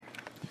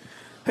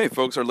Hey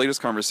folks, our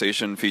latest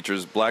conversation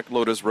features Black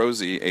Lotus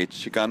Rosie, a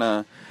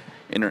Chicana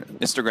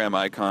Instagram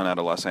icon out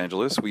of Los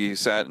Angeles. We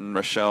sat in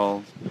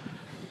Rochelle's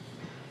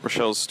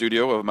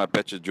studio of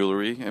Mapeche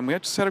Jewelry, and we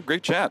just had a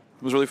great chat.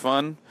 It was really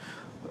fun.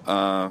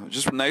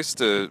 Just nice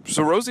to...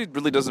 So Rosie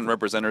really doesn't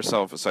represent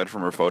herself aside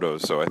from her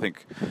photos, so I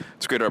think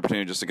it's a great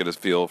opportunity just to get a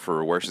feel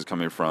for where she's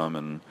coming from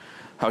and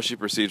how she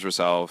perceives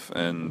herself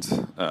and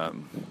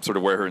sort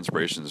of where her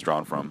inspiration is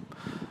drawn from.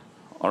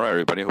 All right,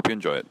 everybody. Hope you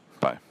enjoy it.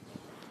 Bye.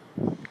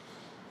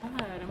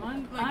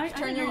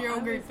 Turn your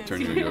yogurt this way.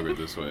 Turn your yogurt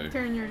this way.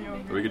 Turn your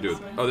yogurt. Or we could do it.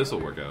 this way. Oh, this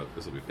will work out.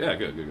 This will be. Yeah,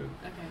 good.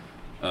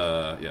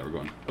 Okay. Yeah, we're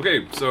going.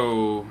 Okay,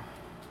 so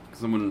can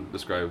someone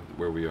describe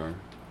where we are?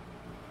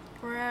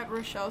 We're at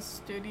Rochelle's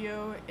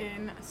studio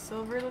in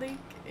Silver Lake.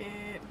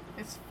 It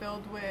is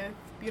filled with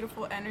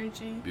beautiful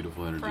energy.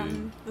 Beautiful energy.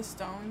 From the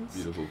Stones.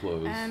 Beautiful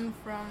clothes. And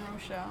from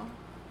Rochelle.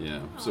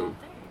 Yeah. Oh, So thanks.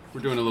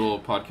 we're doing a little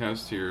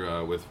podcast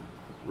here with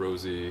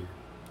Rosie.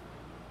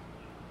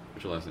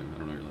 What's your last name? I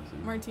don't know your last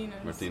name.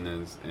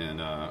 Martinez. And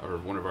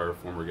one of our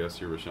former guests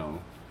here, Rochelle,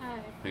 Hi.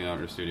 hanging out in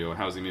her studio,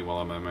 housing me while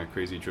I'm on my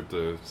crazy trip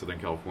to Southern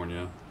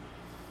California,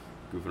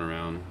 goofing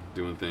around,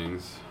 doing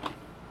things.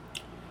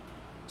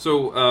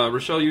 So,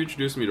 Rochelle, you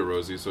introduced me to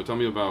Rosie, so tell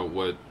me about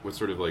what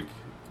sort of, like,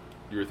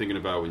 you were thinking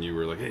about when you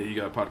were like, hey, you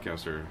got a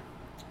podcaster.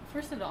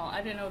 First of all,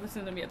 I didn't know this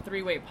was going to be a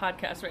three-way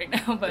podcast right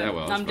now, but Yeah,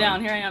 well, I'm it's down.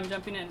 fine. Here I am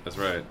jumping in. That's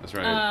right.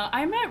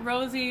 I met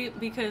Rosie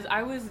because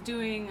I was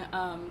doing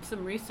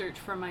some research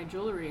for my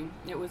jewelry.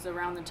 It was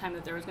around the time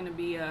that there was going to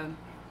be a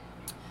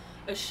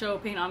show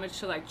paying homage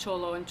to like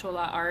Cholo and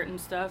Chola art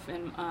and stuff,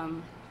 and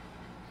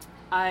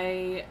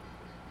I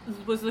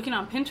was looking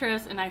on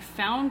Pinterest and I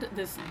found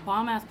this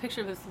bomb-ass picture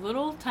of this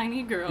little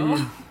tiny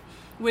girl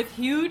with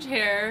huge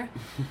hair,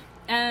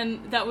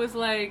 and that was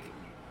like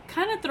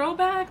kind of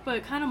throwback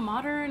but kind of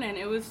modern, and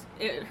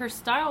her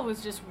style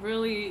was just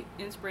really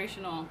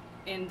inspirational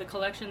in the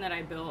collection that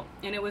I built.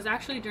 And it was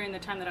actually during the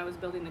time that I was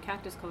building the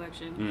cactus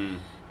collection.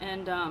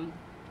 And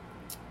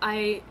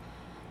I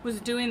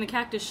was doing the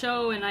cactus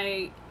show, and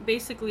I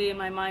basically in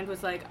my mind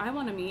was like, I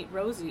want to meet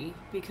Rosie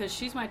because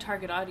she's my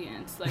target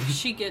audience. Like,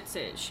 she gets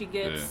it. She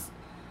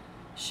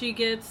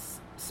gets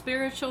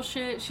spiritual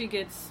shit, she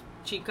gets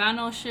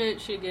Chicano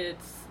shit, she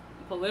gets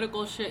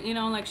political shit, you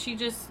know, like she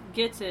just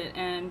gets it.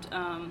 And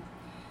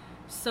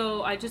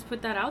so I just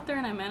put that out there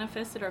and I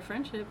manifested our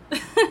friendship.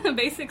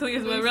 Basically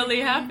is what really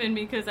happened,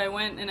 because I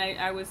went and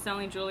I was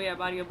selling jewelry at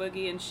Body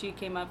Boogie, and she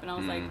came up and I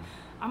was like,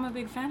 I'm a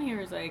big fan of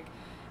yours, like,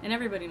 and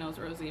everybody knows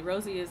Rosie.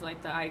 Rosie is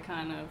like the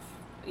icon of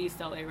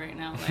East LA right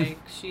now. Like,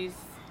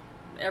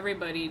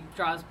 everybody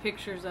draws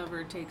pictures of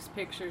her, takes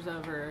pictures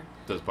of her,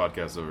 Does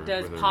podcasts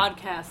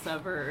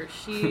of her.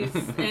 She's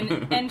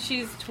and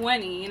she's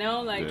 20, you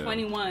know, like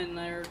 21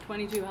 or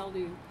 22. How old are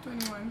you?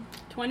 21.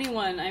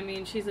 21. I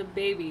mean, she's a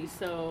baby,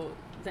 so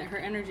that her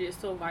energy is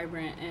so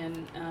vibrant,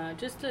 and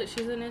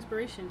she's an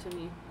inspiration to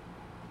me.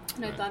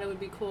 And I thought it would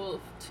be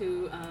cool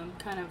to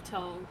kind of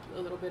tell a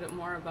little bit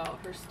more about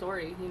her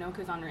story, you know,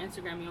 because on her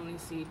Instagram you only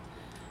see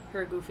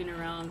her goofing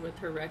around with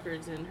her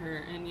records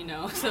and you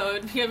know, so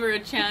it'd give her a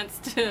chance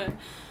to,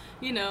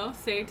 you know,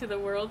 say to the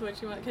world what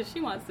she wants, because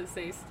she wants to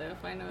say stuff.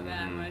 I know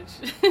that much.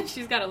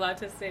 She's got a lot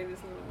to say. This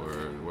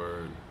little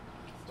Word.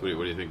 So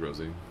what do you think,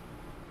 Rosie?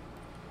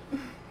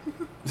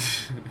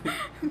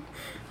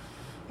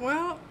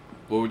 Well,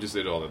 What would you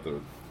say to all that,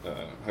 though?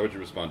 How would you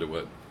respond to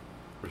what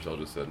Rochelle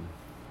just said?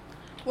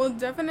 well,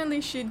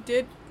 definitely she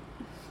did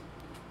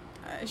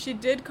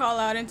call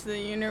out into the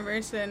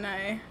universe, and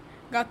I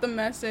got the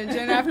message.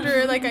 And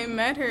after like I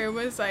met her, it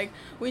was like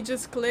we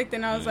just clicked,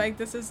 and I was like,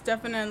 this is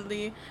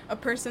definitely a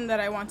person that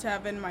I want to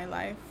have in my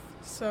life.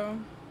 So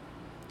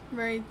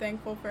very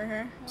thankful for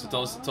her. So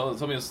tell us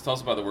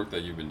about the work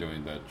that you've been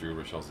doing that drew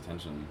Rochelle's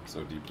attention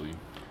so deeply.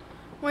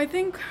 Well, I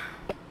think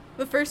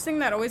the first thing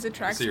that always I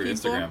attracts see your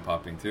people. Instagram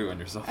popping too on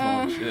your cell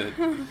phone. Shit.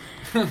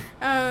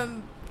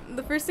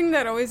 The first thing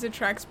that always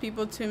attracts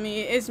people to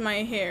me is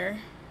my hair.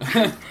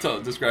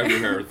 Describe your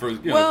hair.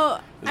 First,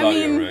 Well, it's I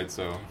audio, mean, right?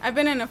 So I've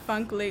been in a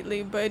funk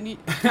lately, but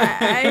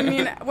I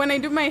mean, when I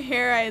do my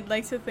hair, I'd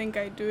like to think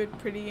I do it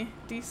pretty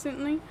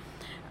decently.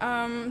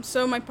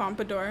 So my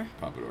pompadour.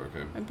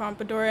 okay. My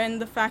pompadour,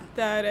 and the fact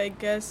that I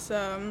guess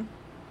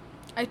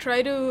I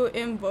try to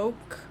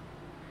invoke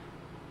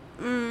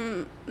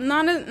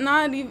not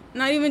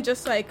even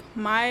just like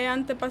my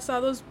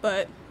antepasados,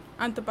 but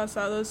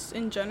antepasados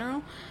in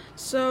general.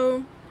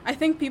 So I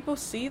think people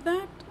see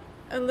that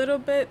a little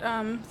bit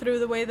through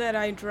the way that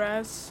I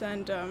dress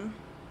and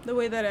the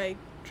way that I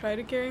try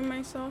to carry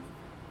myself,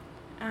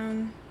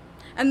 and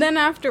then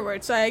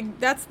afterwards,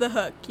 that's the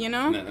hook, you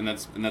know. And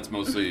that's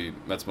mostly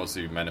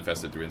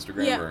manifested through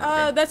Instagram. Yeah, or,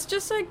 okay. that's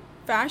just like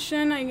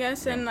fashion, I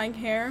guess, Yeah. and like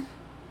hair,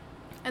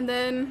 and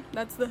then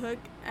that's the hook.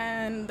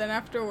 And then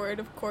afterward,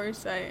 of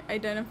course, I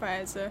identify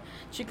as a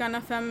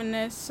Chicana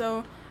feminist,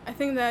 so I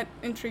think that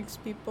intrigues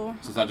people.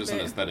 So it's not a just an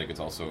bit. aesthetic; it's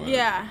also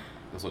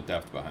Also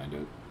depth behind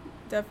it.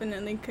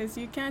 definitely, because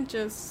you can't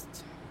just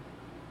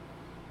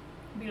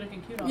be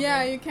looking cute all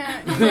Yeah, day. you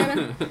can't. You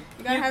gotta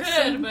You have could,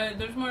 some. but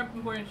there's more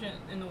important shit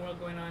in the world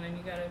going on, and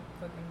you gotta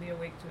fucking be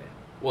awake to it.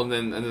 Well,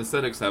 then and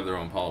aesthetics have their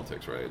own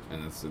politics, right?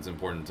 And it's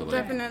important to like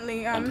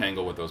Definitely.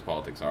 untangle what those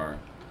politics are.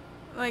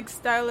 Like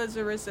style is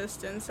a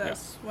resistance,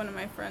 as one of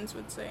my friends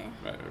would say.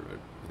 Right.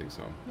 I think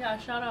so. Yeah,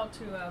 shout out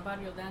to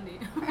Barrio Dandy.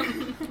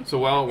 So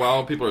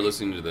while people are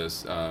listening to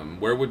this,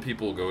 where would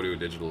people go to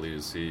digitally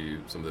to see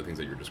some of the things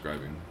that you're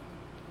describing?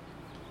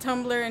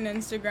 Tumblr and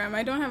Instagram.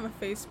 I don't have a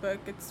Facebook.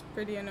 It's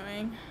pretty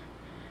annoying.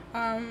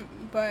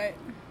 But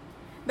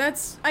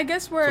that's, I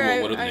guess, where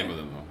So what are the name of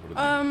them, though? What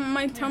are the names?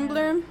 my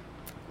Tumblr,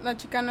 La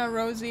Chicana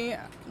Rosie.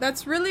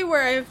 That's really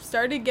where I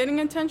started getting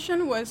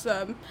attention, was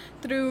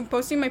through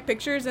posting my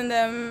pictures and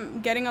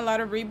them getting a lot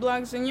of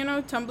reblogs. And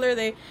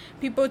Tumblr,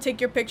 people take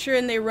your picture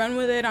and they run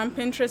with it. On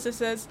Pinterest, it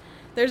says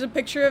there's a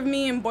picture of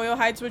me in Boyle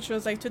Heights, which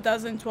was like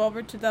 2012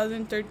 or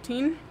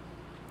 2013.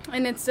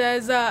 And it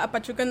says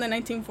Pachuca in the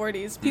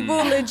 1940s. People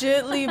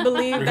legitly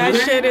believe that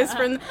shit is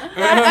from...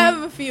 I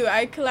have a few.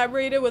 I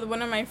collaborated with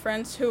one of my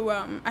friends who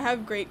I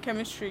have great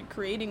chemistry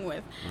creating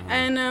with.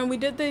 And we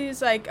did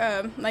these like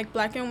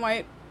black and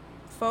white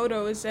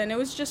photos. And it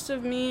was just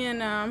of me in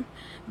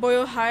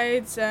Boyle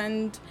Heights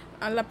and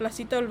La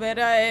Placita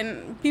Olvera.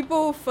 And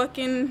people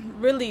fucking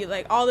really,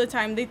 like, all the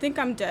time, they think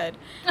I'm dead.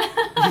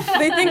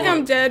 They think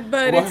I'm dead,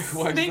 but it's...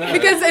 Why is that?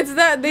 Because it's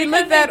that... They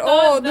look that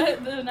old.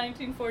 The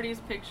 1940s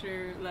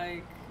picture,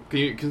 like... Can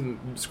you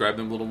describe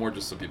them a little more,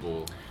 just so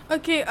people...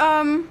 Okay,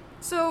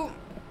 so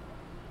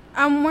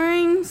I'm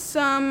wearing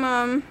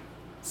some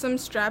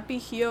strappy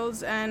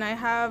heels, and I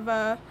have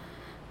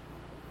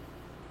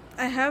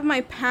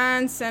my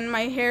pants and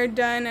my hair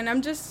done, and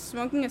I'm just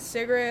smoking a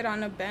cigarette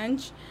on a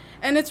bench,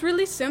 and it's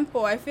really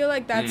simple. I feel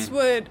like that's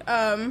what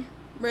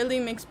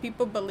really makes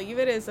people believe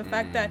it, is the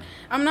fact that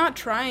I'm not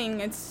trying.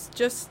 It's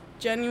just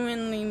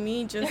genuinely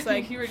me, just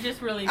like you were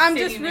just really I'm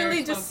sitting just there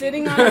really just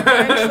smoking. sitting on a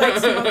bench, like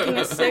smoking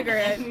a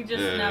cigarette. And you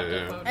just snapped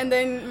a photo. And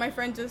then my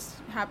friend just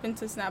happened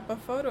to snap a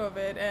photo of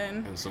it,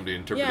 and somebody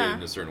interpreted it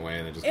in a certain way,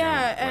 and it just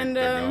Yeah, kind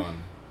of, they're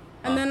going.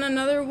 and then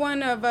another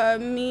one of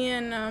me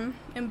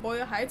in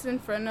Boyle Heights in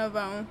front of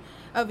a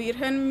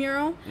Virgen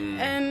mural,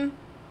 and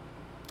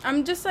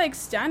I'm just like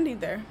standing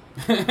there.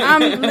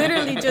 I'm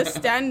literally just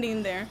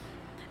standing there.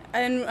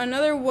 And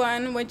another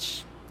one,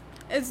 which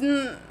is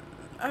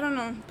I don't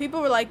know,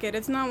 people will like it.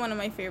 It's not one of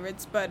my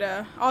favorites, but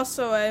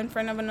also in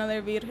front of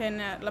another Virgen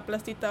at La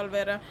Placita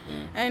Olvera.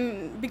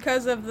 And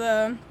because of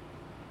the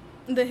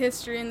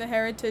history and the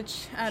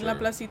heritage at La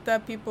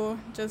Placita, people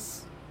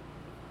just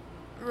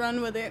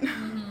run with it.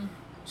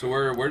 So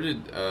where do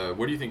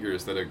you think your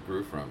aesthetic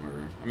grew from?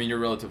 Or I mean, you're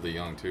relatively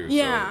young too.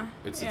 Yeah.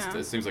 So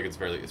it seems like it's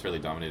fairly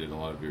dominated a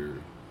lot of your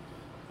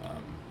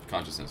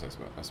consciousness,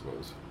 I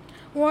suppose.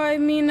 Well, I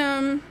mean,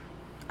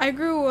 I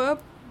grew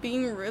up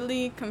being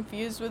really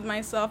confused with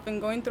myself and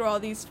going through all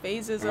these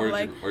phases of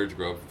like... Where did you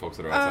grow up, folks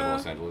that are outside of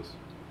Los Angeles?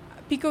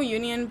 Pico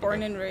Union,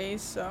 born and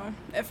raised. So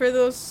for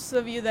those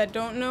of you that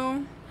don't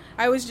know,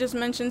 I always just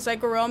mention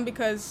Psycho Realm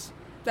because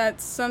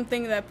that's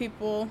something that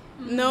people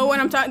know when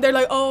I'm talking. They're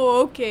like,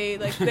 oh, okay,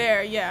 like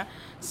there, yeah.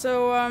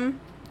 So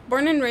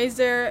born and raised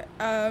there.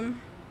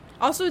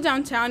 Also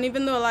downtown,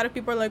 even though a lot of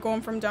people are like, oh,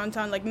 I'm from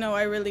downtown. Like, no,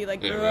 I really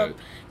like grew up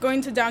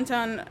going to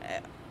downtown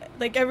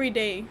like every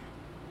day.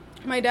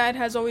 My dad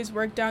has always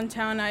worked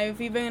downtown.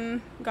 I've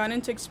even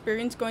gotten to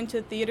experience going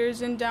to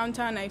theaters in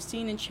downtown. I've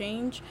seen it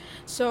change.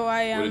 So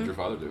What did your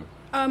father do?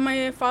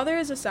 My father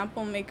is a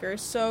sample maker,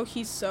 so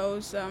he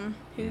sews.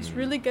 He's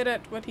really good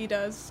at what he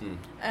does.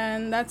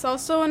 And that's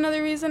also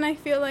another reason I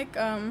feel like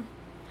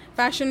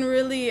fashion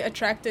really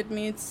attracted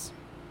me. It's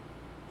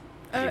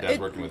your dad's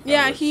working with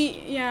fabrics?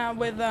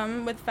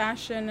 with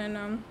fashion,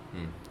 and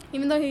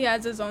even though he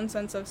has his own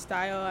sense of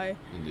style,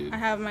 I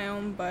have my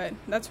own, but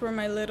that's where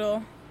my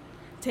little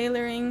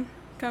tailoring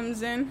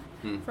comes in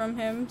from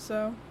him.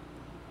 So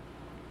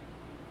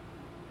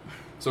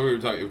we were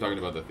talking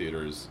about the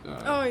theaters.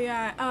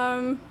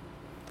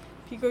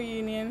 Pico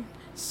Union.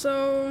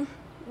 So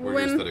where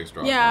your aesthetics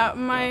dropped.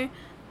 I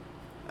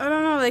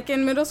don't know, like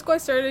in middle school I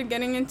started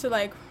getting into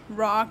like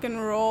rock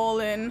and roll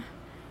and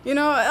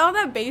all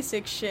that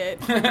basic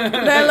shit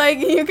that like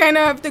you kind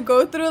of have to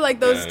go through, like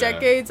those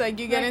decades. Like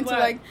you get into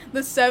like the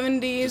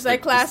 70s,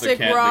 like classic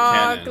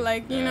rock,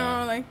 like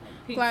like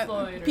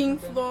Pink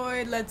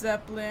Floyd, Led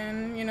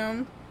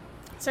Zeppelin,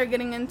 start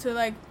getting into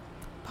like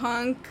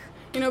punk,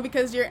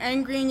 because you're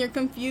angry and you're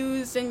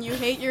confused and you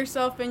hate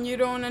yourself and you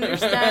don't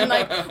understand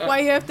like why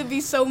you have to be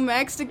so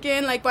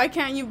Mexican, like why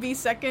can't you be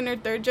second or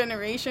third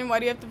generation, why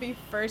do you have to be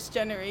first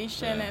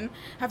generation and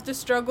have to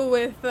struggle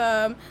with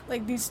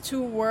like these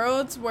two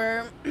worlds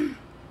where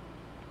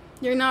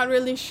you're not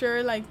really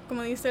sure, like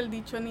como dice el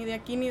dicho, ni de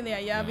aquí ni de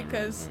allá,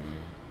 because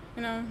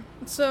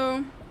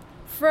so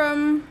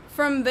from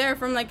there,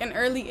 from like an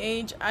early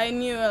age, I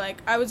knew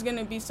like I was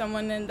gonna be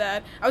someone in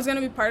that I was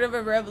gonna be part of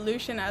a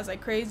revolution. As like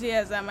crazy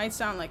as that might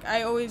sound, like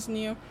I always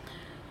knew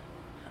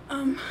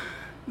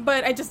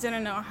but I just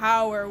didn't know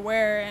how or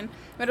where. And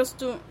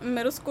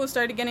middle school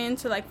started getting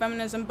into like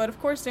feminism, but of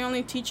course they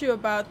only teach you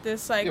about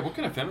this like Yeah, what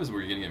kind of feminism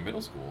were you getting in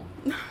middle school?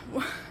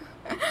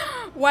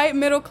 white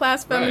middle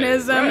class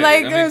feminism, right.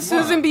 like I mean, come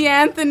Susan on. B.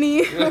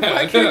 Anthony. Yeah.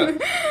 Fucking,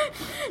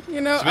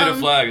 you know, She made a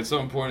flag. It's so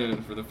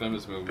important for the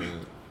feminist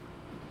movement.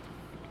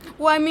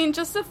 well, I mean,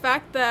 just the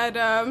fact that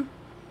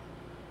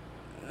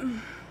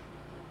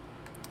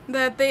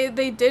that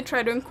they did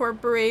try to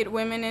incorporate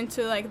women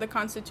into like the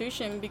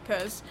Constitution,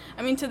 because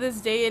I mean to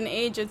this day and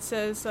age it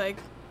says like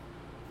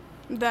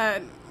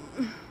that,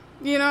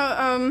 you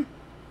know,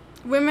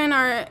 women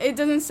are, it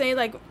doesn't say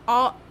like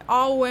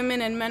all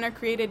women and men are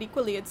created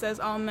equally. It says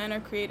all men are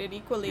created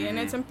equally. And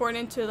it's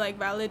important to like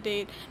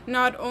validate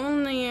not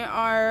only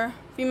our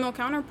female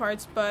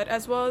counterparts but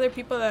as well other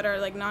people that are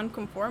like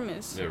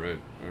non-conformists. Yeah, right.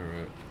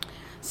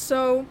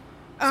 So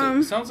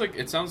it sounds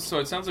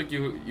like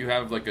you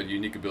have like a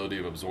unique ability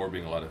of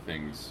absorbing a lot of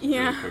things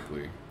Yeah. really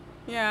quickly.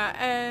 yeah,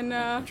 and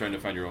And trying to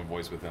find your own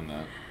voice within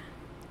that.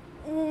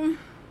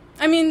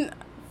 I mean,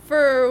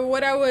 for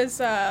what I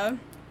was, I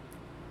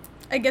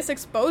guess,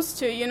 exposed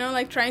to, you know,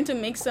 like trying to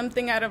make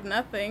something out of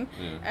nothing.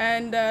 Yeah.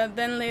 And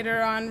then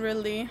later on,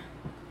 really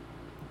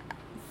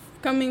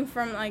coming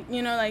from, like,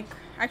 you know, like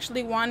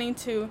actually wanting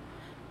to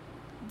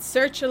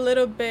search a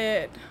little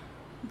bit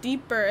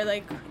deeper,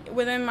 like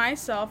within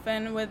myself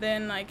and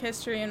within, like,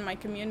 history in my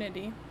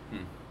community.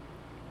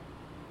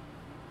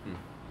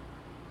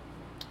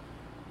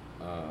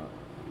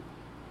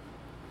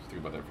 Just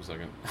think about that for a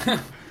second.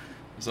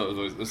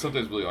 So it's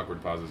sometimes really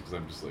awkward pauses because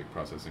I'm just like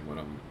processing what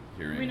I'm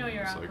hearing. We know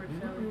you're It's awkward,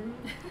 like,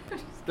 Phil.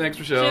 Thanks,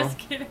 Rochelle. Just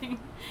kidding.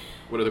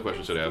 What other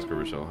questions should I ask her,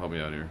 Rochelle? Help me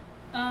out here.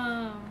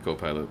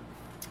 Co-pilot.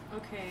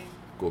 Okay.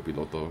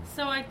 Co-piloto.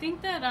 So I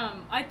think that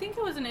I think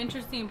it was an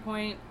interesting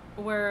point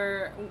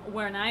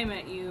when I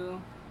met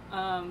you,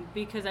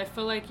 because I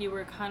feel like you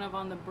were kind of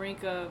on the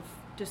brink of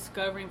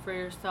discovering for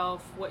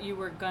yourself what you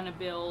were gonna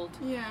build.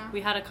 Yeah.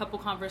 We had a couple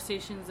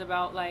conversations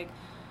about like,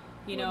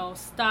 you know,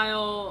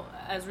 style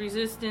as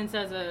resistance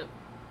as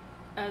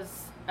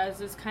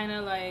this kind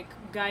of like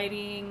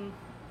guiding,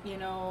 you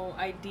know,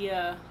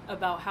 idea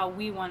about how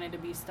we wanted to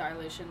be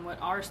stylish and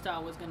what our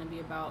style was going to be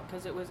about,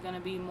 because it was going to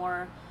be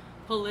more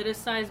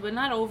politicized, but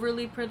not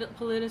overly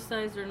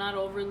politicized or not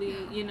overly,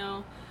 you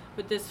know,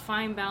 but this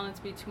fine balance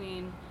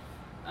between,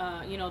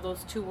 you know,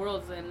 those two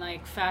worlds. And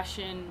like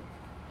fashion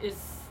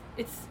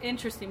it's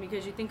interesting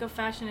because you think of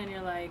fashion and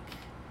you're like,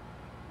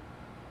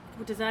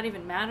 does that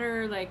even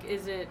matter? Like,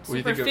 is it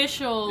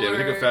superficial? We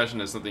think of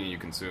fashion as something you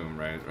consume,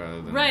 right?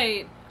 Rather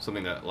than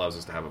something that allows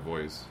us to have a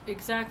voice.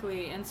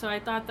 Exactly. And so I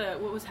thought that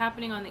what was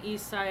happening on the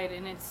East Side,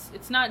 and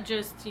it's not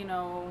just, you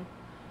know,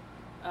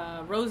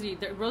 Rosie.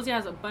 Rosie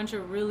has a bunch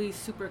of really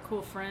super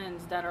cool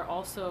friends that are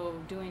also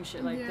doing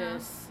shit like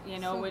this, you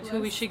know, So who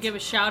we blessed. should give a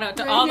shout out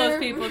to Right all here. those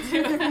people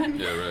too.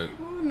 Yeah, right.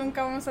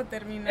 Nunca vamos a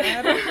terminar.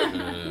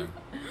 Yeah.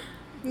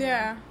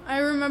 Yeah, I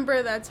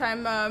remember that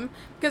time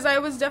because I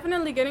was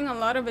definitely getting a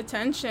lot of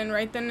attention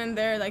right then and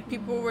there. Like,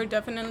 people were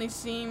definitely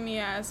seeing me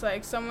as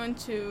like someone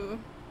to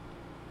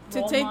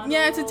Role take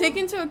model. to take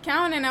into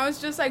account, and I was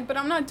just like, but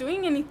I'm not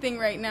doing anything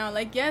right now.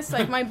 Like, yes,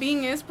 like my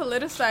being is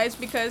politicized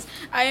because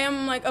I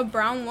am like a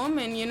brown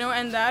woman, you know,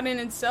 and that in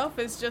itself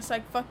is just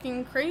like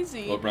fucking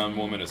crazy. Well, a brown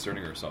woman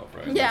asserting herself,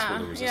 right? Yeah, That's where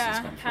the resistance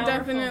comes from. Powerful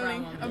definitely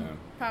brown a woman.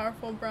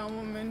 powerful brown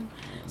woman.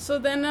 So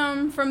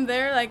then from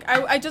there, like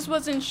I just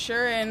wasn't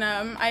sure, and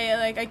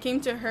I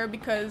came to her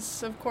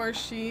because of course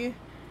she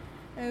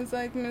is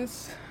like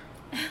Miss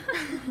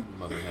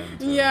Mother hen.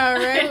 too. yeah,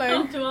 right,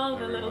 like to all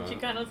the little Everyone.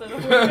 Chicanos in the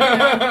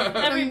world.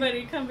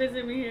 Everybody, come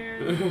visit me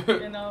here.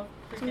 You know,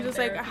 I'm just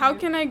like, how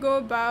can I go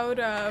about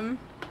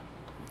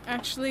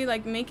actually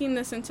like making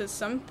this into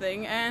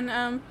something?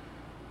 And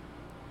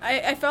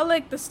I felt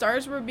like the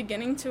stars were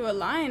beginning to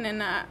align,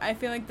 and I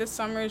feel like this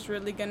summer is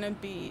really gonna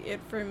be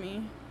it for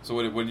me. So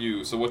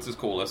what's this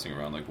coalescing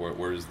around? Like,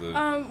 what is the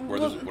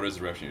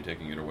direction you're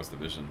taking it, or what's the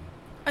vision?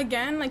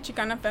 Again, like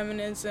Chicana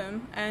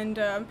feminism and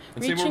And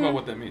say more about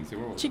what that means.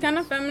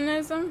 Chicana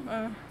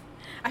feminism.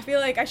 I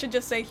feel like I should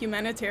just say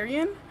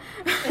humanitarian,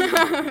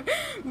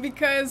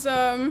 because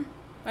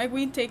like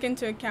we take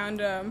into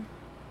account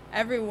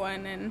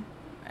everyone and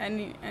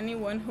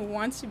anyone who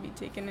wants to be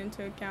taken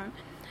into account.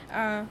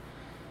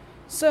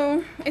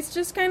 So it's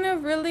just kind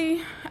of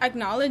really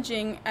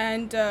acknowledging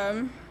and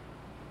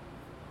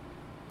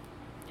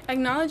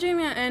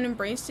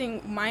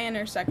embracing my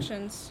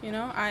intersections. You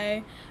know,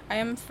 I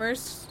am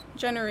first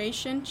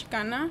generation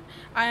Chicana.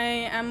 I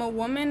am a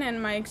woman,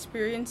 and my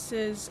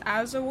experiences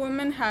as a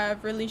woman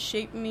have really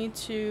shaped me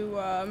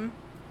to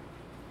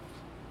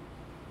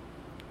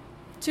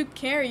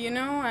care, you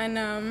know,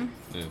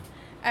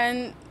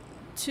 and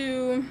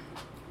to,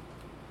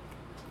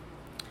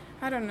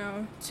 I don't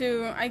know,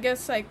 to, I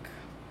guess, like,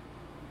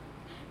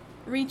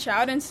 reach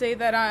out and say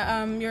that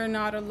you're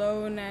not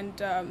alone, and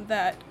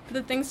that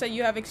the things that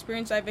you have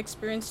experienced, I've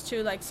experienced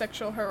too, like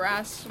sexual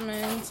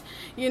harassment,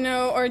 you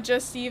know, or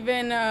just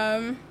even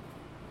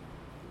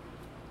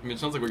I mean, it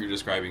sounds like what you're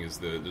describing is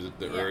the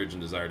Yeah. urge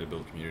and desire to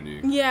build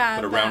community. Yeah,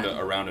 But around that.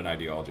 around an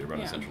ideology, around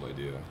Yeah. a central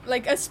idea.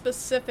 Like a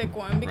specific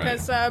one,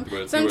 because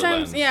Through a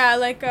sometimes, lens. yeah,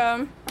 like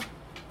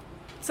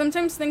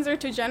sometimes things are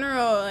too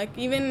general, like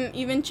even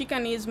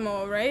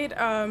Chicanismo, right?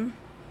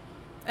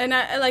 And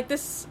I like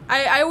this.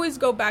 I always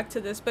go back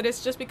to this, but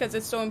it's just because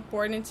it's so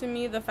important to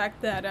me. The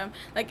fact that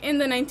like in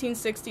the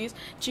 1960s,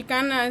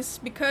 Chicanas,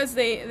 because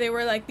they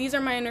were like, these are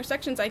my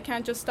intersections. I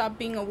can't just stop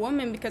being a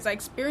woman because I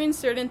experience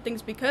certain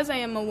things because I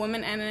am a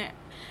woman,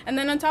 and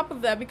then on top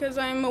of that, because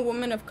I am a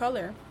woman of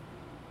color.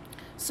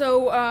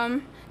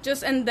 So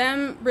just and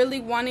them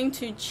really wanting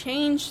to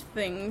change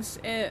things,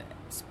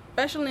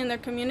 especially in their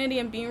community,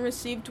 and being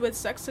received with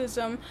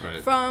sexism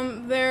Right.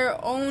 from their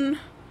own.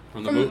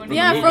 From From movement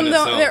their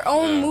itself.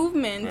 own Yeah.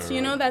 movements, Right,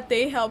 you know, right. that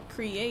they help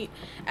create,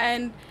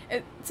 and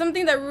it's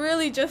something that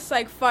really just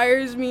like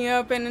fires me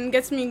up and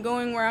gets me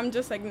going. Where I'm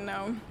just like,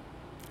 no,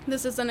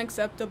 this is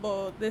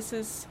unacceptable. This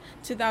is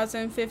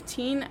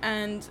 2015,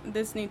 and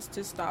this needs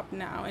to stop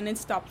now. And it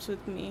stops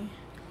with me.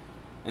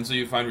 And so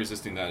you find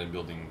resisting that and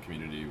building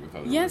community with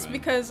other Yes, women.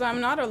 because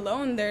I'm not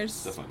alone.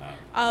 There's Definitely not.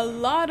 a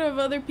lot of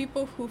other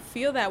people who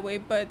feel that way,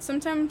 but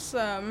sometimes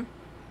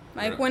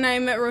like Yeah. when I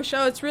met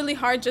Rochelle, it's really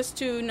hard just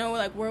to know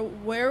like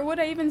where would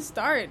I even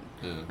start,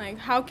 Yeah. like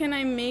how can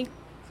I make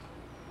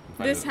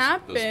Find this those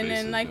happen spaces,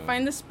 and like yeah.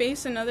 find the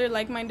space and other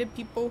like-minded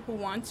people who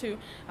want to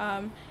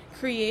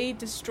create,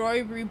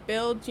 destroy,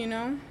 rebuild, you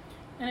know.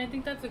 And I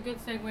think that's a good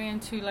segue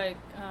into like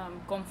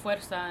Con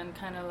Fuerza and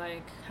kind of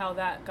like how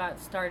that got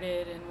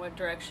started and what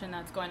direction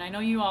that's going. I know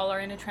you all are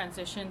in a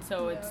transition,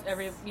 so it's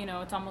Yes.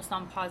 it's almost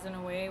on pause in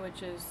a way,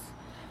 which is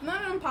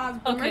Not on pause,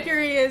 but Okay.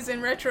 Mercury is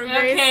in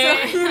retrograde,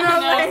 Okay. so you know, No.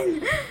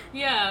 like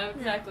yeah,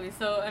 exactly.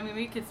 So I mean,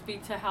 we could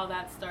speak to how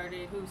that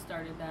started, who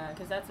started that,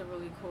 because that's a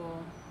really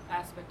cool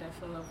aspect I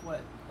feel of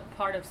what a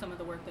part of some of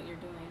the work that you're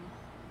doing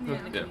in the Yeah.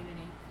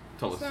 community.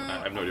 Tell us. So-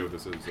 I have no idea what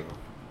this is. So.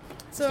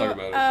 So, talk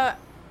about it.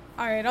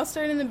 all right, I'll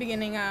start in the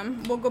beginning.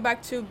 We'll go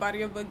back to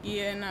Barrio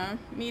Boogie and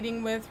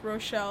meeting with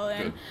Rochelle,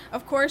 and Good.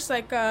 of course,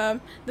 like the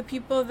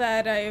people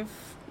that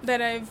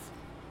I've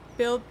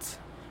built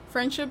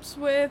friendships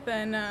with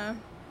and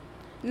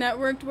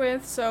networked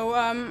with. So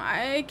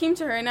I came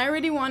to her, and I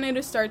already wanted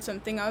to start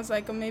something. I was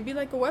like, maybe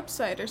like a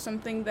website or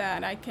something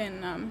that I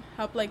can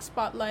help like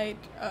spotlight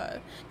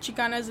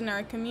Chicanas in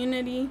our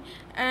community,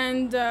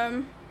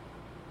 and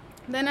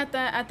then at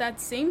that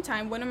same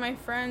time, one of my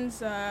friends,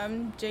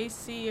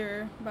 JC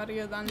or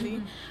Barrio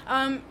Dandy,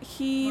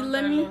 he Juan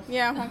let Carlos. me,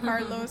 Juan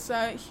Carlos,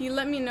 he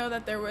let me know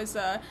that there was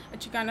a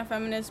Chicana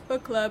feminist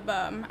book club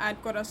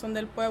at Corazón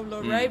del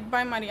Pueblo, right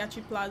by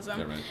Mariachi Plaza.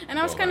 Yeah, right. And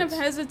I was Well, kind of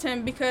that's-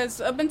 hesitant because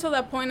up until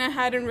that point, I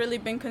hadn't really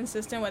been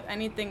consistent with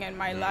anything in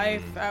my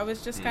life. I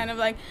was just kind of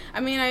like,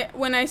 I mean,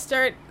 when I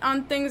start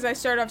on things, I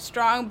start off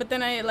strong, but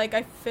then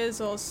I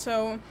fizzle.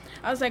 So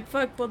I was like,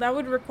 fuck, well, that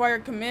would require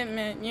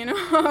commitment, you know,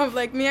 of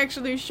like me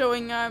actually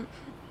showing up.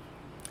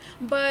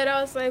 But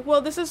I was like,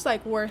 well, this is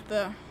like worth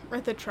a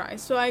try.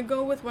 So I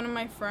go with one of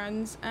my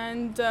friends,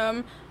 and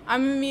I'm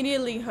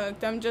immediately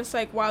hooked. I'm just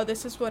like, wow,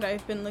 this is what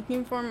I've been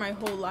looking for my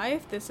whole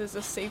life. This is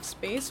a safe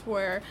space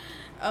where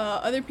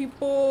other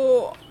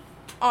people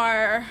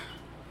are.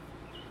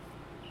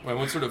 Well,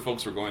 what sort of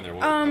folks were going there?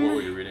 What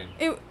were you reading?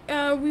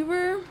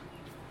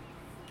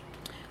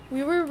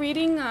 We were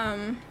reading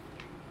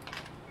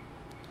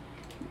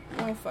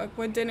oh fuck,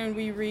 what didn't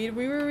we read?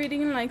 We were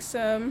reading like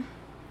some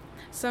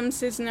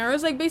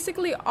Cisneros, like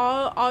basically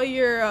all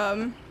your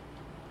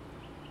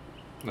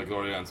Like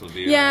Gloria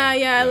Anzaldía.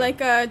 yeah, like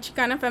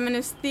Chicana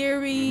feminist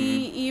theory,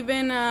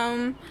 even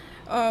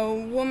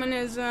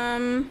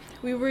womanism.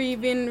 We were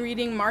even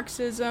reading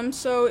Marxism,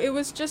 so it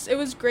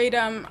was great.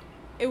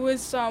 It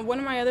was one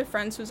of my other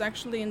friends who's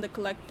actually in the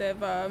collective,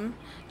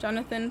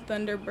 Jonathan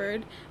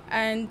Thunderbird,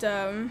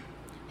 and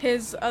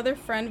his other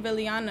friend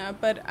Viliana.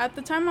 But at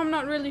the time, I'm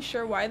not really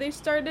sure why they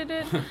started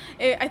it.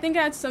 I think it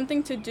had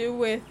something to do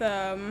with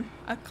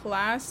a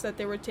class that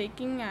they were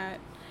taking at.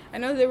 I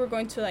know they were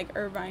going to like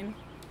Irvine,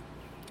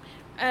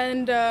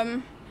 and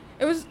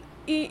it was.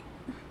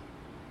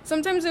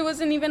 Sometimes it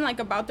wasn't even like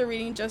about the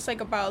reading, just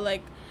like about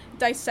like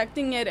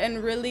dissecting it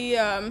and really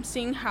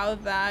seeing how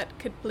that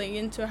could play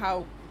into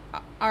how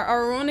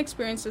our own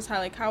experiences,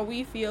 how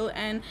we feel,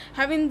 and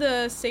having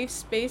the safe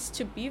space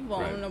to be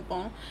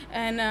vulnerable,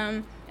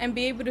 right. And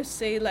be able to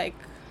say like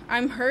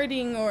I'm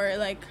hurting or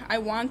like I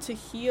want to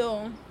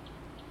heal,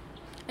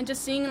 and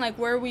just seeing like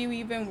where we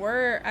even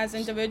were as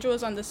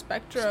individuals on the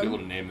spectrum. Just be able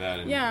to name that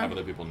and have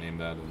other people name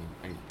that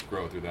and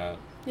grow through that.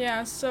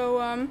 Yeah. So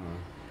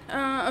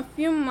a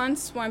few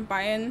months went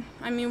by, and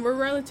I mean we're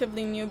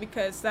relatively new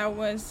because that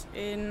was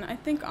in I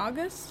think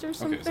August or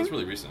something. Okay, so it's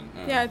really recent.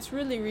 Yeah, it's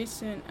really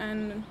recent.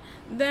 And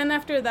then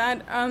after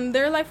that,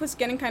 their life was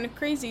getting kind of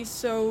crazy,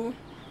 so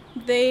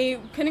they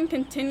couldn't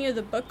continue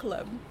the book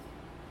club.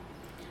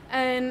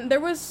 And there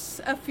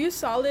was a few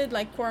solid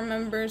like core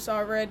members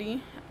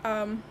already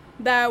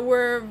that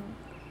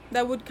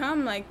would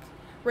come, like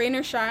rain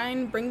or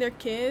shine, bring their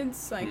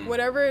kids, like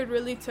whatever it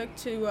really took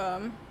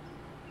to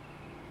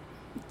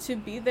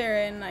be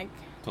there and like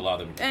to allow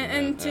them to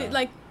and to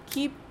like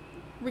keep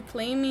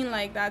reclaiming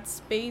like that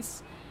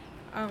space.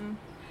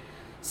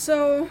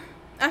 So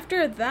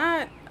after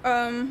that,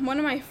 one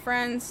of my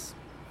friends,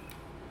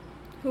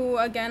 who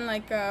again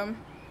like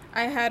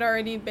I had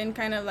already been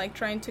kind of like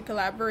trying to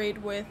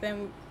collaborate with,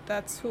 and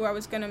that's who I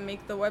was gonna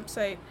make the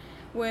website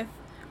with,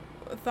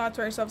 thought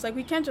to ourselves like,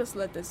 we can't just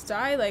let this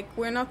die. Like,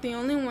 we're not the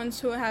only ones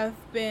who have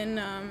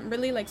been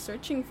really like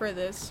searching for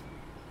this.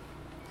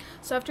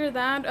 So after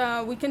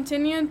that, we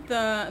continued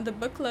the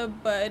book club,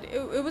 but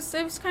it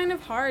was kind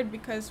of hard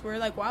because we're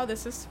like, wow,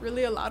 this is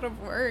really a lot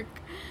of work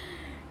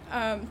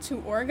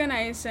to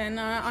organize and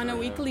on a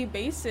weekly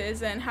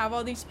basis, and have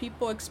all these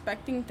people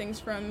expecting things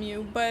from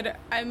you. But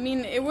I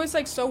mean, it was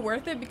like so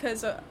worth it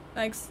because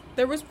like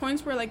there was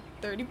points where like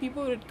 30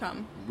 people would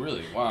come.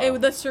 Really? Wow.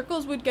 The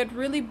circles would get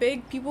really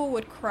big. People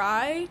would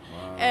cry.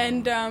 Wow.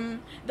 And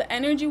the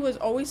energy was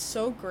always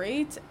so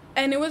great,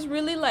 and it was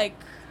really like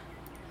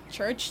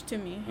church to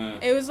me.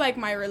 It was like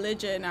my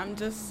religion. I'm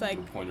just like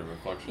a point of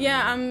reflection.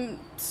 Yeah,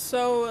 I'm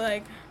so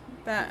like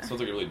that.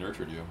 Sounds like it really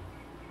nurtured you.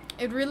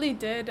 It really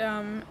did.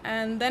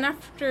 And then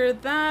after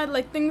that,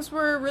 like, things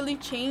were really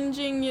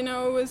changing, you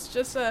know. It was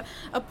just a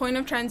point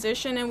of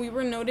transition, and we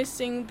were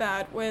noticing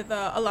that with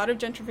a lot of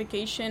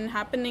gentrification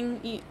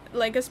happening,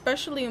 like,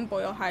 especially in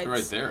Boyle Heights.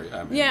 Right there, yeah.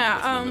 I mean, yeah,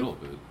 that's in the middle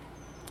of it.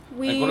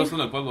 Like, Corazon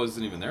del Pueblo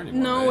isn't even there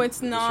anymore, No, right?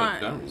 it's not.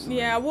 Shut down recently.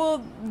 Yeah,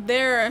 well,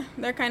 they're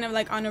kind of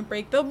like on a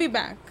break. They'll be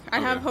back. I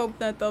have hope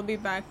that they'll be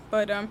back.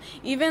 But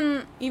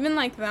even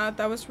like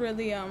that was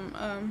really a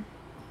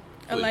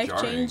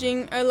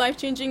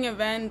life-changing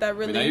event that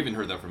really... I mean, I even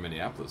heard that from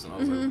Minneapolis, and I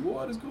was like,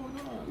 what is going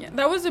on? Yeah,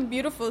 that was a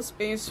beautiful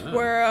space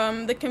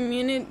where the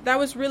community... That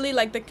was really,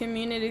 like, the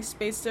community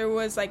space. There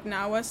was, like,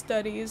 Nawa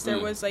studies. There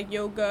was, like,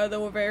 yoga. The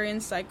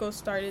ovarian cycle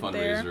started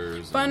there.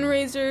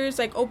 Fundraisers,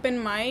 like,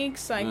 open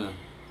mics. Like,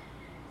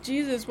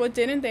 Jesus, what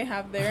didn't they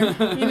have there,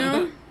 you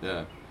know?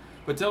 Yeah.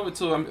 But tell me,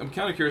 so I'm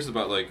kind of curious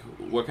about, like,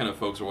 what kind of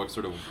folks or what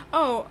sort of...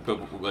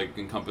 like,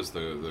 encompass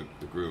the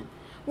group.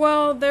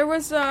 Well, there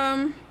was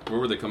Where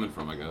were they coming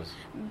from, I guess?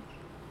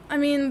 I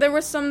mean, there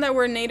was some that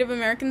were Native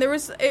American. There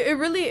was it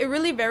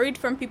really varied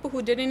from people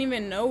who didn't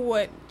even know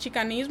what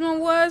Chicanismo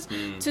was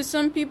to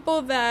some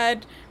people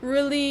that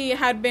really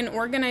had been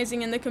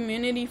organizing in the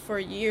community for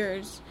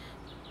years.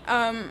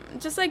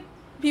 Just like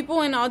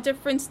people in all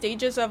different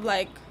stages of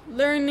like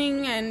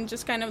learning and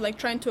just kind of like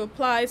trying to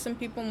apply. Some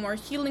people more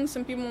healing,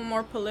 some people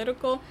more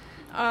political.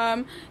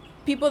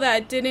 People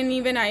that didn't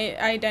even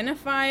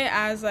identify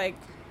as like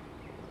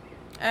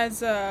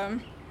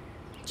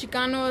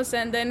Chicanos,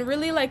 and then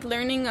really like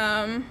learning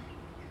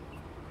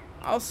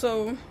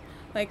also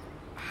like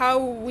how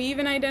we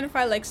even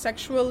identify like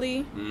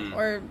sexually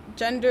or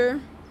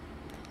gender.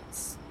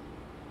 It's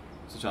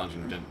a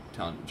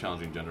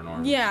challenging gender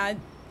norms. Yeah.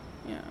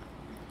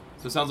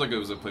 So it sounds like it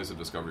was a place of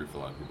discovery for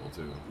a lot of people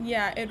too.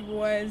 Yeah, it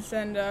was,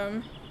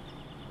 and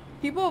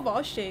people of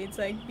all shades,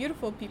 like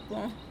beautiful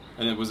people.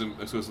 And it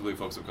wasn't exclusively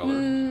folks of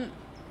color?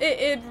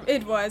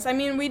 It was. I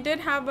mean, we did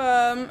have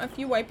a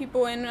few white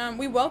people, and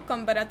we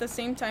welcome, but at the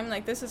same time,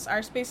 like, this is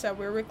our space that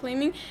we're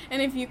reclaiming,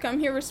 and if you come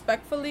here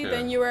respectfully,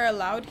 then you are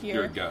allowed here.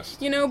 You're a guest.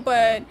 You know,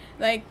 but,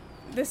 like,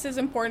 this is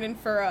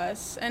important for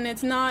us, and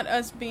it's not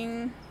us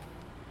being,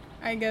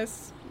 I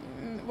guess,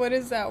 what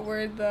is that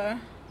word,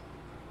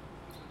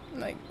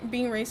 like,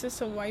 being racist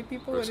to white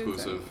people? Or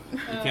exclusive. You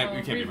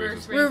can't be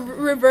racist.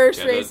 Reverse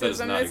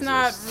racism. It's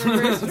not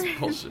reverse That's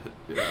bullshit.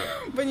 Yeah.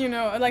 But, you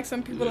know, like,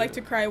 some people like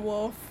to cry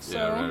wolf, so...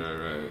 Yeah,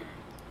 right.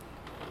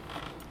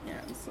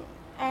 Yeah, so...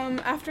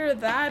 after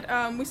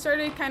that, we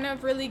started kind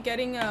of really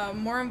getting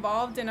more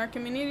involved in our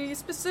community,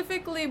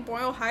 specifically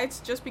Boyle Heights,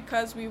 just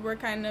because we were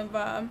kind of...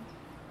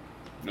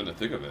 in the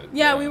thick of it.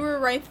 Yeah, we were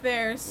right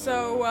there,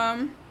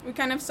 so we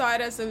kind of saw it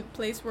as a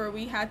place where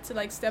we had to,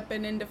 like, step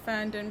in and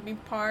defend and be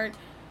part...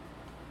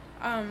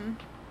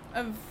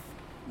 of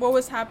what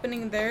was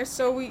happening there.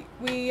 So we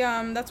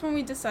that's when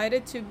we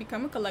decided to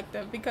become a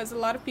collective, because a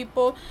lot of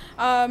people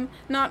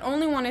not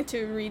only wanted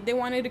to read, they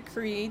wanted to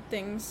create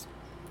things,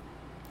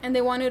 and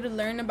they wanted to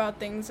learn about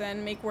things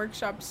and make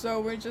workshops. So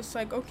we're just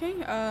like, okay,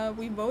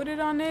 we voted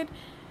on it,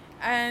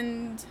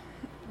 and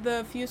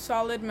the few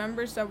solid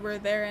members that were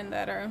there and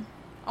that are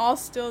all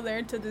still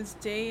there to this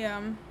day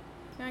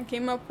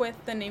came up with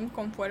the name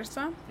Con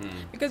Fuerza,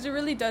 because it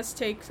really does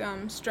take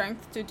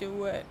strength to do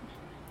what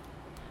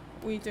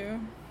we do.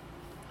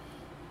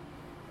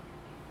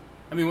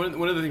 I mean,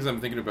 one of the things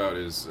I'm thinking about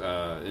is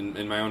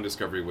in my own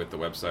discovery with the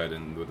website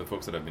and with the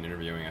folks that I've been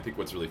interviewing, I think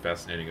what's really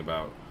fascinating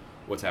about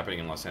what's happening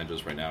in Los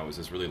Angeles right now is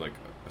this really like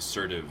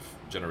assertive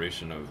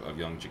generation of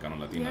young Chicano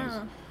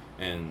Latinos,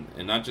 and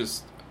not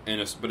just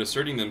but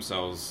asserting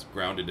themselves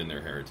grounded in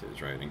their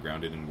heritage, right, and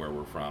grounded in where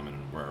we're from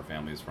and where our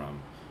family is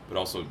from, but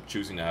also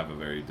choosing to have a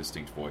very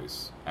distinct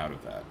voice out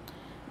of that.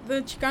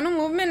 The Chicano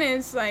movement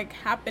is like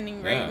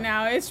happening right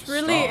now. It's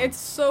really it's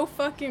so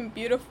fucking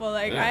beautiful.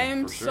 Like I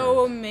am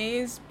so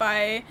amazed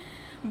by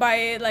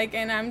it, like,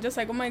 and I'm just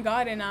like, oh my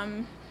god, and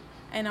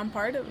I'm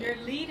part of it.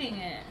 You're leading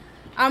it.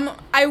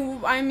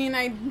 I mean,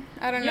 I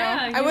don't know.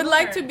 Yeah, I would you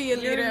like are. to be a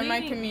You're leader in my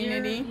leading-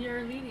 community.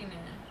 You're leading it.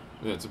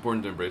 Yeah, it's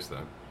important to embrace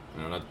that.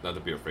 You know, not to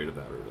be afraid of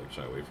that or like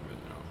shy away from it.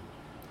 You know,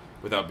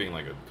 without being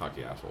like a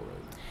cocky asshole,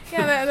 right?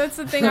 Yeah, that's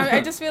the thing.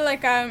 I just feel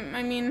like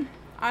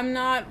I'm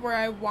not where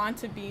I want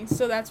to be,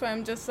 so that's why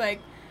I'm just like.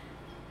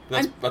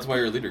 That's why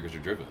you're a leader, because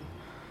you're driven.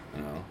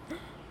 You know.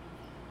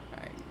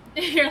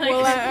 You're like,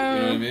 Well,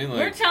 You know what I mean? we're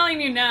Like, telling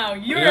you now,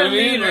 you're You know a what I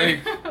mean?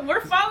 leader. We're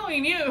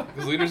following you.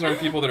 because leaders aren't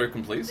people that are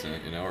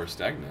complacent, you know, or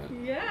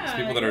stagnant. Yeah. It's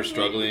people that are you're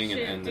struggling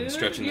leading and shit, dude.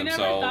 stretching You never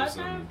themselves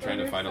thought and that trying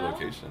for to find a yourself?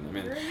 location. I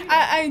mean, You're a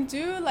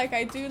leader.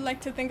 I do like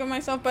to think of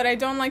myself, but I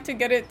don't like to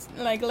get it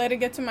let it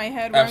get to my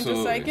head where I'm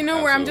just like,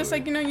 where I'm just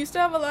like, you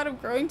still have a lot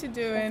of growing to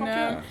do, and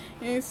fuck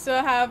you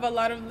still have a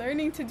lot of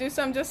learning to do.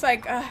 So I'm just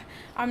like,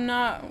 I'm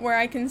not where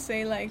I can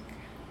say like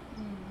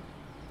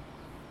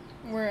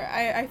where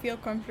I feel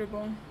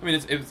comfortable. I mean,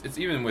 it's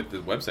even with the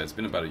website. It's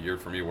been about a year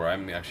for me where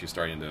I'm actually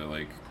starting to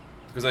like,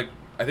 because like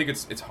I think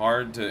it's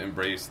hard to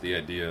embrace the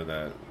idea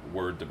that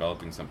we're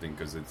developing something,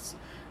 because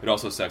it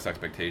also sets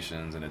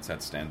expectations and it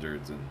sets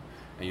standards, and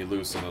you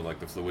lose some of like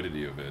the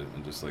fluidity of it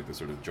and just like the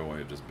sort of joy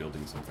of just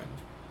building something.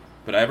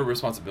 But I have a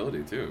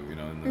responsibility too, you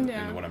know,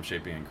 in what I'm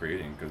shaping and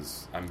creating,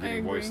 because I'm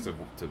giving voice to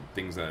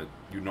things that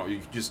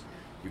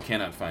you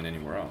cannot find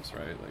anywhere else,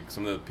 right? Like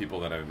some of the people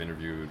that I've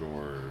interviewed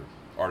or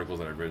articles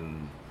that I've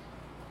written,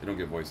 they don't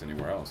get voice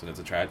anywhere else, and it's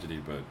a tragedy,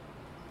 but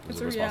there's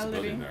It's a a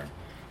responsibility reality.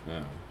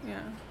 there. Yeah.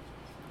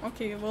 Yeah.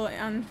 Okay. Well,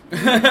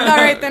 all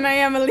right. Then I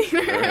am a leader.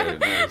 All right,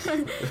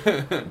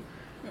 nice.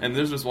 And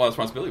there's just a lot of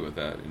responsibility with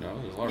that, you know?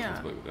 There's a lot of Yeah.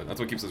 responsibility with that. That's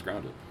what keeps us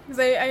grounded. Because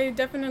I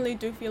definitely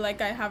do feel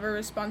like I have a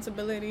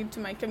responsibility to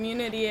my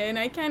community, and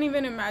I can't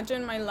even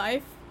imagine my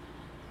life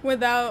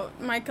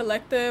without my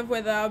collective,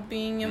 without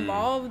being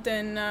involved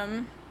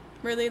and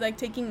really like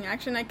taking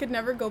action. I could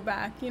never go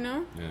back, you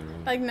know? Yeah,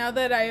 right. Like now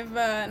that I've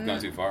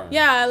Not too far.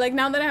 yeah, like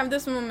now that I have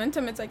this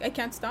momentum, it's like I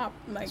can't stop.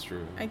 Like That's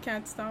true. I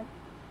can't stop.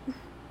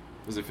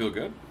 Does it feel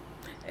good?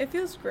 It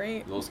feels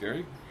great. A little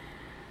scary?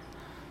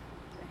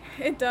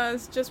 It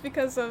does, just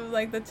because of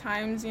like the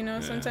times, you know.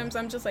 Yeah. Sometimes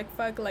I'm just like,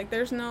 fuck, like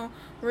there's no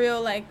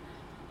real like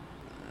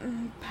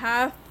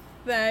path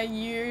that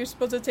you're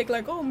supposed to take,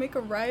 like, oh, make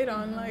a right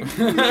on, like,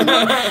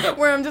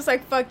 where I'm just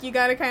like, fuck, you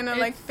gotta kind of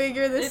like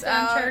figure this It's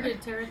out.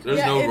 uncharted territory. There's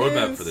Yeah, no it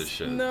roadmap is. for this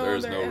shit. No,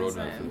 There's there no roadmap for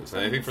isn't. this.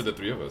 And I think for the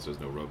three of us, there's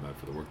no roadmap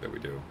for the work that we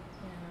do.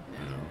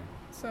 Yeah. You know?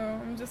 So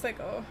I'm just like,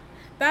 oh,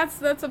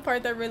 that's a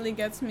part that really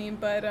gets me.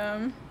 But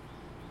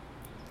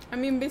I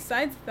mean,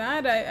 besides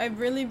that, I've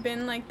really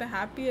been like the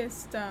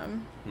happiest,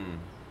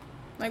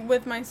 like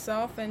with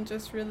myself, and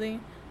just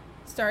really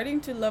starting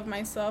to love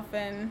myself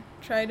and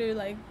try to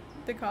like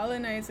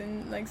decolonize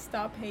and like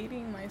stop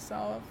hating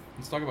myself.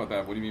 Let's talk about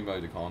that. What do you mean by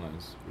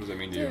decolonize? What does that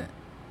mean to you?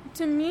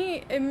 To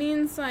me, it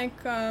means like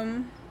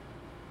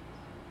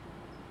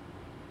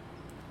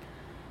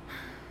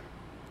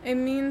it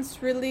means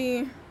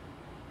really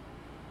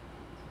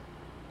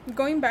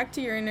going back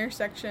to your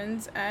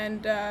intersections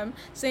and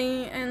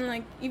saying, and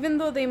like even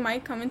though they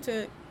might come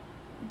into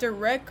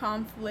direct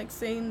conflict,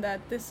 saying that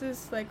this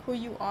is like who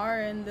you are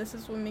and this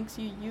is what makes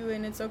you you,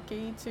 and it's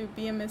okay to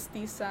be a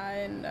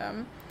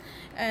mestiza,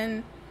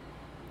 and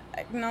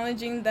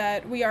acknowledging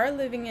that we are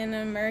living in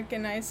an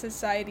Americanized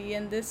society,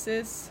 and this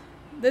is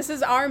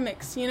our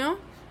mix, you know,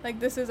 like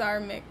this is our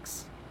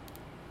mix.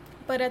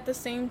 But at the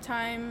same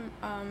time,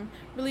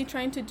 really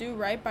trying to do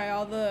right by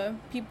all the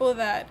people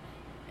that,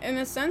 in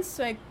a sense,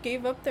 like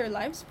gave up their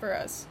lives for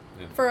us,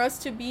 for us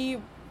to be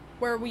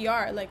where we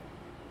are, like,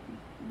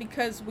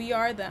 because we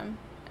are them,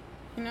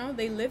 you know,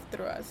 they lived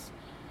through us.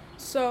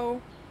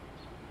 So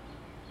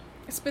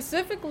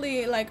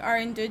specifically, like our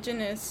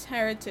indigenous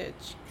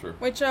heritage, Sure.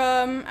 which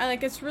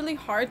like it's really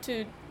hard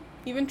to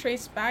even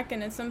trace back,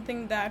 and it's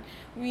something that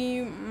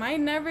we might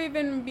never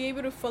even be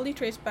able to fully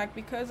trace back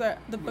because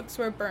the books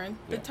were burned,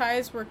 the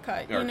ties were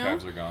cut, The you know,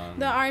 archives are gone.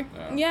 the art,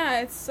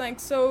 it's like,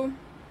 so,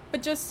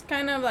 but just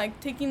kind of like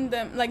taking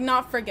them, like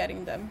not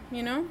forgetting them,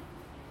 you know,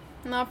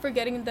 not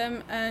forgetting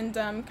them, and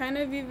kind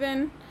of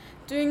even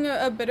doing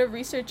a bit of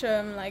research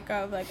like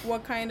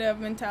what kind of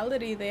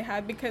mentality they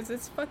had, because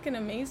it's fucking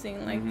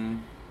amazing. Like,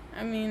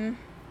 I mean,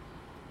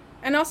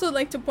 and also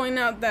like to point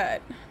out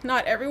that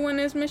not everyone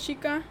is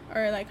Mexica,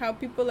 or like how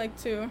people like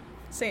to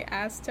say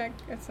Aztec.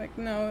 It's like,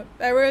 no,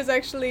 there was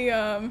actually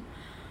a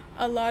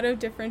lot of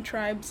different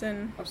tribes.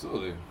 And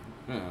Absolutely.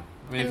 Yeah.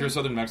 I mean, if you're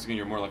Southern Mexican,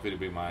 you're more likely to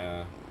be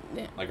Maya.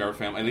 Yeah. Like our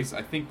family, at least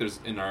I think there's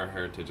in our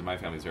heritage, in my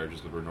family's heritage,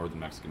 because we're Northern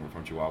Mexican, we're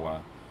from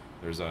Chihuahua.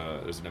 There's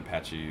an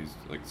Apache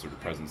like sort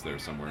of presence there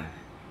somewhere.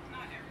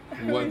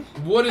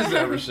 What is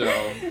that,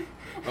 Rochelle?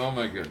 Oh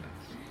my goodness.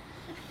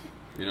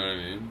 You know what I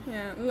mean?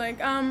 Yeah,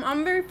 like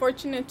I'm very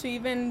fortunate to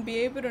even be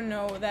able to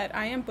know that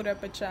I am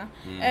Purepecha,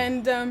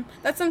 and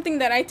that's something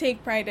that I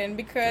take pride in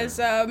because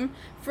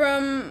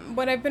from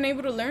what I've been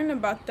able to learn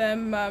about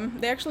them,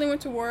 they actually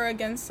went to war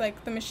against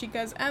like the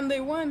Mexicas and they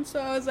won. So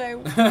I was like,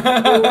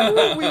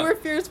 "Ooh, we were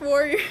fierce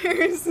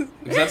warriors."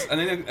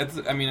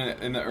 I mean,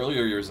 in the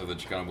earlier years of the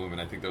Chicano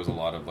movement, I think there was a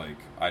lot of like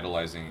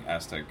idolizing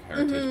Aztec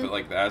heritage, but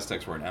like the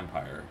Aztecs were an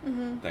empire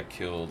that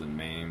killed and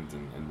maimed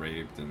and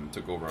raped and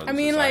took over other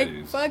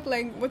societies. Like, fuck,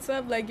 like, what's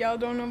up? Like, y'all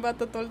don't know about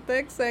the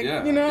Toltecs? Like,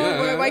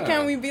 why yeah.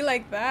 can't we be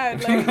like that?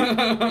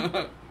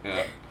 Like,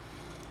 yeah.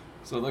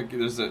 So like,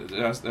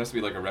 there has to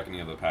be like a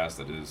reckoning of the past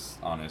that is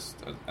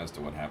honest as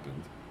to what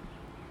happened,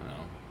 you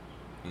know,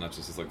 and not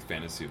just this like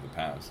fantasy of the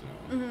past,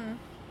 you know.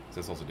 So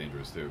that's also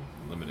dangerous too,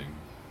 limiting.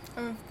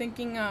 I'm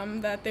thinking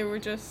that they were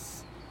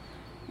just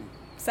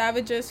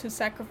savages who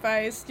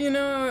sacrificed, you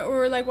know,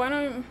 or like why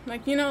don't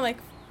like you know like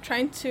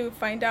trying to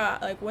find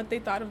out like what they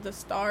thought of the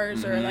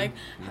stars or like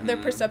their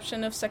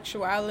perception of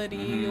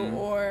sexuality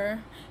or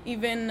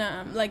even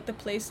like the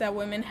place that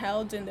women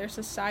held in their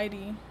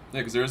society. Yeah,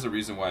 because there is a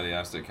reason why the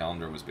Aztec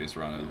calendar was based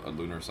around a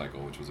lunar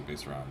cycle, which was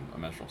based around a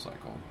menstrual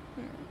cycle.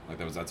 Like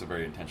that's a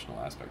very intentional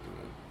aspect of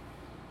it.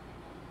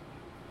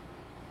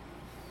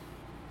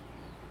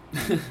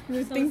 So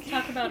let's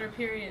talk about our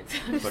periods.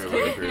 It's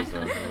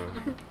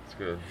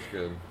good.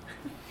 Yeah.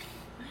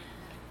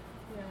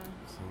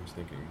 So I was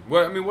thinking.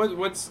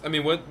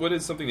 What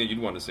is something that you'd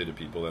want to say to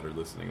people that are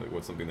listening? Like,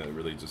 what's something that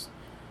really just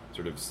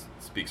sort of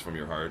speaks from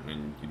your heart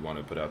and you'd want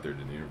to put out there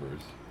to the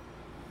universe?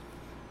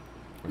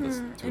 Or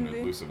that's too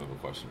elusive of a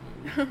question,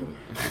 maybe.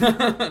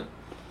 But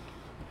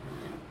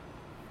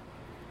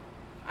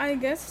I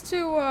guess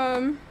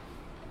to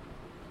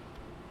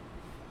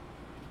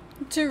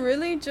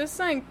really just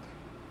like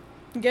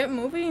get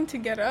moving, to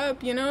get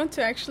up, you know,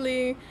 to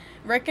actually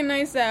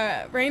recognize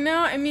that right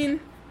now, I mean,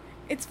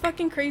 it's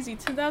fucking crazy.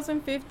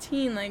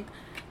 2015, like,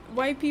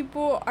 white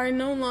people are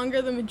no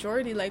longer the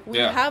majority. Like, we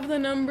have the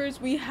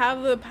numbers, we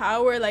have the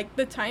power. Like,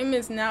 the time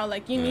is now.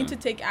 Like, you need to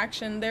take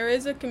action. There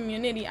is a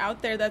community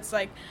out there that's,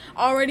 like,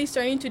 already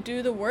starting to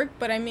do the work.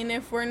 But, I mean,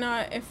 if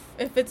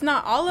it's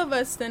not all of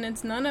us, then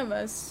it's none of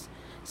us.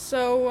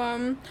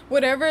 So,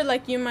 whatever,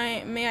 like, you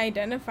may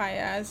identify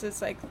as,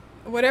 it's, like,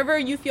 whatever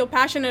you feel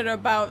passionate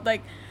about,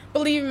 like,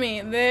 believe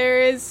me,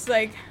 there is,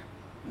 like,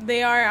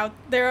 they are out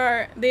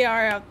there,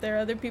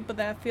 other people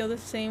that feel the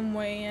same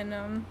way,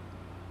 and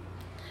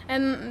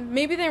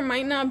maybe there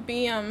might not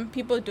be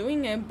people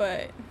doing it,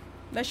 but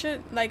that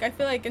should, like, I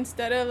feel like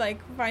instead of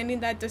like finding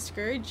that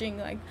discouraging,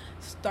 like,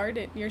 start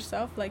it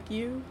yourself, like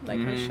you, like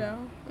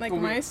Rochelle, like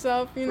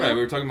myself, you know. Right,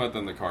 we were talking about that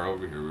in the car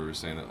over here. We were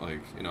saying that,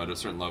 like, you know, at a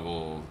certain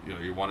level, you know,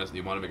 you want to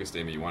make a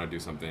statement, you want to do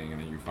something, and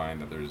then you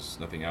find that there's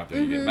nothing out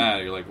there. You get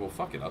mad. You're like, well,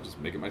 fuck it, I'll just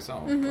make it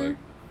myself. Like, the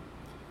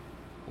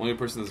only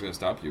person that's going to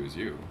stop you is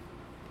you.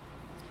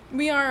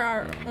 We are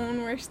our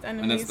own worst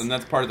enemies. And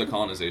that's part of the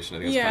colonization. I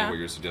think that's kind of what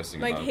you're suggesting.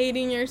 Like about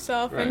hating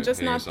yourself and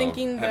just not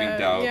thinking that... Having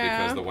doubt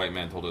because the white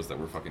man told us that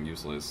we're fucking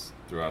useless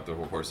throughout the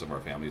whole course of our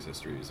family's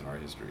histories and our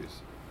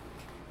histories.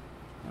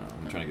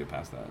 I'm trying to get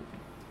past that.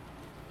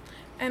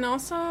 And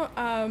also...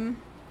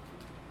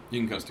 you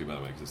can cuss too, by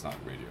the way, because it's not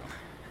radio.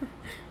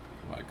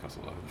 Well, I cuss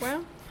a lot.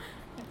 Well...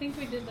 I think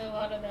we did a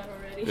lot of that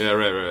already. Yeah,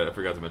 right. I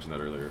forgot to mention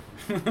that earlier.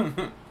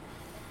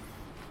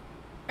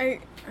 I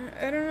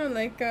don't know,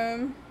 like...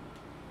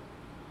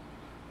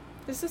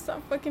 This is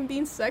stop fucking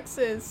being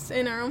sexist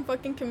in our own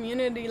fucking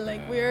community.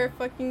 Like, we're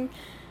fucking,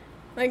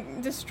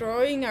 like,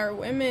 destroying our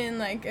women.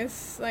 Like,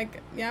 it's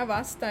like,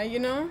 basta, you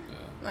know? Yeah.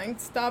 Like,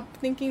 stop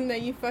thinking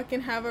that you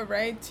fucking have a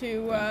right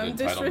to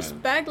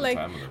disrespect, like,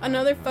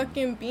 another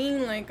fucking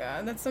being. Like,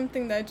 that's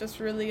something that just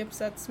really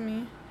upsets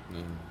me. Yeah.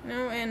 You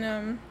know?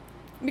 And,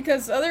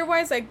 because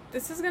otherwise, like,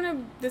 this is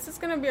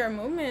gonna be our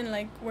movement.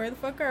 Like, where the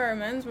fuck are our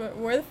men?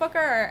 Where the fuck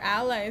are our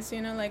allies?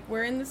 You know? Like,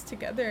 we're in this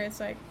together. It's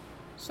like,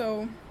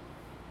 so...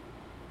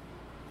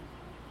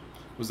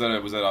 Was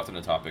that often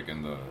a topic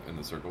in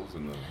the circles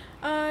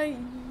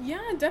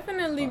yeah,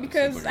 definitely,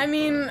 because like I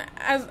mean,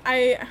 as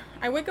I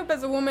wake up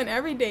as a woman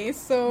every day,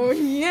 so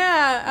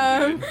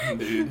yeah,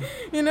 Indeed.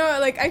 You know,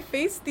 like, I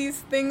face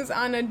these things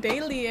on a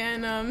daily,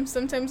 and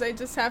sometimes I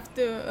just have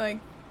to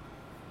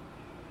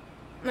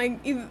like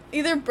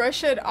either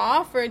brush it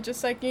off or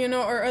just, like, you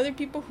know, or other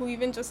people who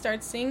even just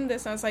start seeing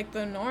this as like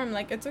the norm,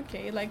 like, it's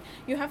okay, like,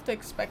 you have to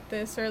expect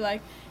this, or,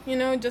 like, you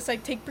know, just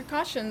like take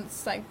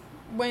precautions, like,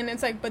 when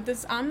it's like, but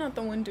I'm not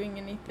the one doing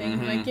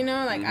anything, like, you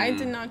know, like, I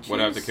did not choose.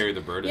 What, I have to carry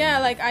the burden? Yeah,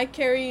 like, I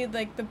carry,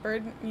 like, the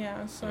burden,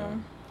 so. Yeah.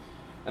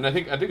 And I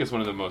think it's one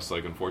of the most,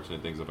 like,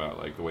 unfortunate things about,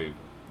 like, the way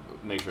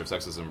nature of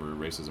sexism or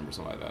racism or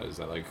something like that is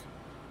that, like,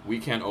 we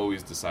can't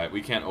always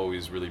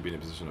really be in a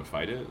position to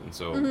fight it, and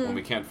so when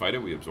we can't fight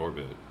it, we absorb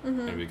it,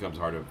 and it becomes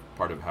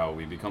part of how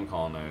we become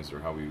colonized,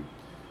 or how we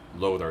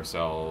loathe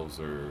ourselves,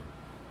 or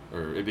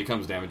it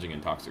becomes damaging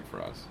and toxic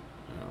for us,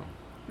 you know.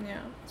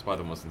 Yeah. It's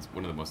probably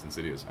one of the most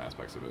insidious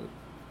aspects of it.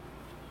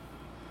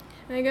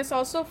 And I guess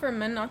also for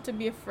men not to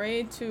be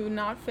afraid to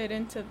not fit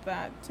into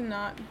that, to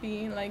not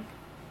be like...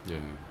 Yeah.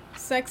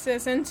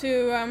 sexist, and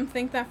to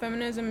think that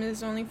feminism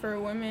is only for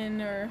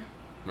women or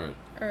Right.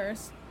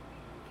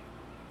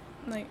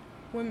 like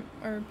women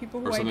or people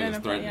who Or something that's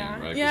identify.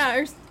 threatening, right? Yeah,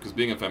 Because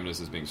being a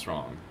feminist is being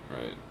strong,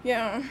 right?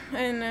 yeah,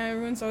 and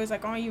everyone's always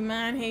like, "Oh, you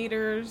man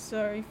haters,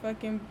 or you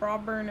fucking bra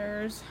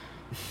burners."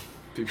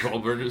 Ball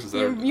burners? Is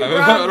that... You I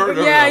bra- don't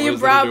know. yeah, What you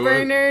does that bra do with it?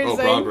 burners, Oh,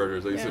 like- bra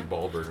burners. I used yeah. said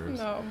ball burners.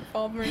 No,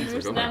 ball burners.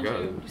 It's like, oh my Not god.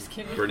 true. Just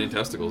kidding. Burning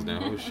testicles now.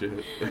 Oh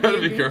shit. Gotta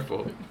be Maybe.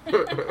 careful.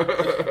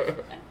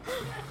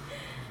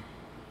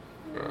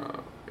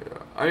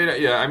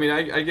 Yeah. I mean,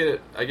 I get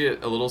it. I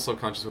get a little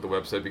self-conscious with the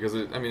website because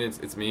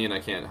it's me, and I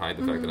can't hide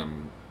the fact that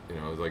I'm,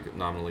 like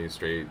nominally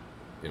straight,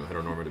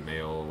 heteronormative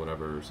male,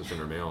 whatever,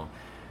 cisgender male,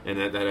 and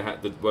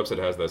the website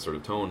has that sort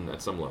of tone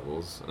at some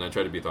levels, and I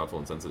try to be thoughtful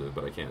and sensitive,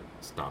 but I can't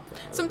stop that.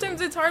 Sometimes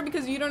it's hard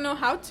because you don't know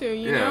how to.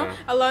 You Yeah. know,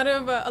 a lot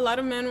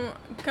of men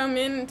come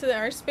into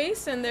our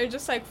space and they're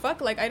just like, "Fuck!"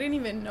 Like I didn't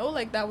even know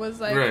like that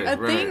was like Right, a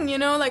right. thing. You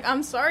know, like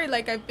I'm sorry.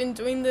 Like I've been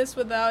doing this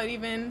without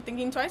even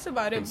thinking twice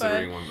about it. But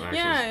Considering what actions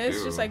yeah, it's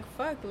do. just like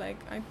fuck. Like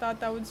I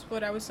thought that was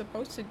what I was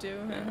supposed to do.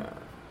 Yeah.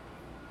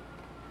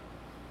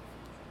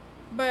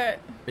 But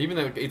Even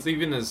though it's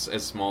even as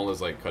small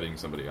as like cutting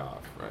somebody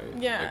off, right?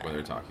 Yeah. Like when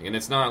they're talking, and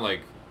it's not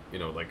like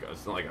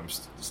it's not like I'm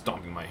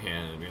stomping my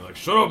hand and being like,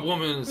 "Shut up,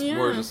 woman." It's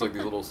more Yeah. just like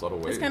these little subtle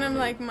ways. it's kind of right?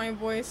 like my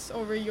voice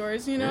over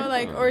yours, you know, Yeah,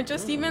 like or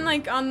just yeah. even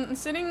like on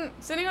sitting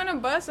on a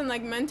bus and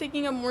like men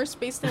taking up more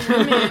space than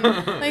women.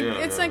 Like Yeah,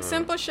 it's yeah, like yeah.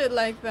 simple shit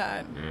like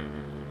that. Yeah.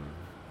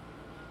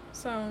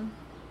 So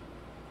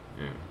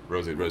Yeah.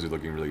 Rosie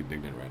looking really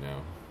indignant right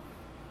now.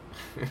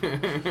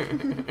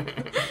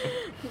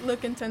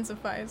 look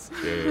intensifies.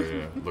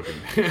 Yeah. Looking.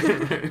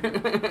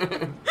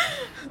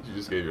 You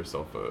just gave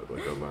yourself a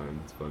line.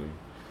 It's funny.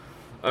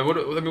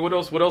 What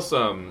else?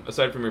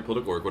 Aside from your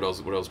political work, what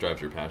else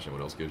drives your passion?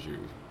 What else gives you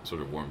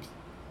sort of warmth?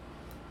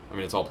 I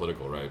mean, it's all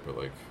political, right? But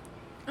like,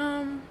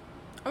 I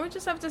would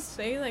just have to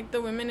say like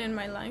the women in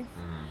my life.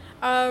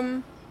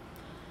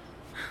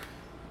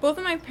 Both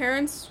of my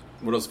parents,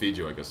 what else feeds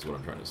you? I guess is what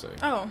I'm trying to say.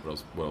 Oh.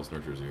 What else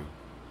nurtures you?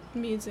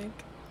 music.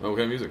 Oh, what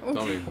kind of music?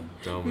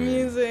 Tell me.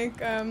 Music.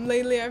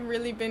 Lately, I've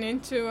really been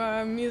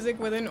into music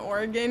with an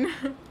organ.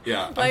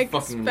 Yeah, like I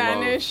fucking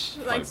Spanish,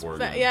 love like pipe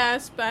organ.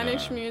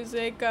 Spanish Yeah.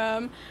 music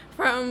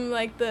from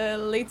like the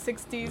late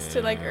 '60s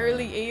to like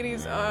early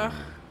 '80s. Yeah.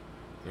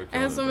 They're It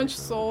has killing so it much back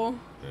then. soul.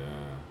 Yeah.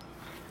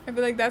 I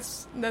feel like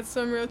that's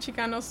some real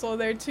Chicano soul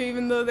there too,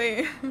 even though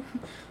they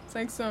it's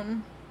like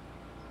some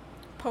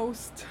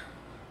post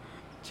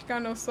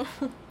Chicano soul.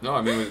 No,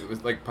 I mean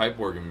with like pipe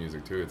organ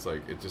music too. It's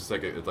like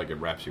it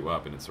wraps you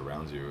up and it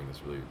surrounds you in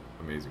this really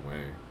amazing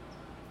way.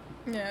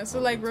 Yeah, so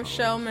Oh, like that's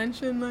Rochelle always-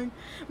 mentioned, like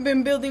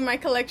been building my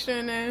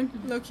collection and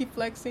low-key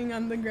flexing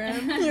on the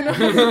gram, you know.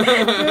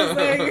 Just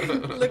like,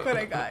 look what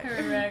I got.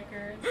 Her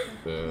records.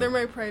 They're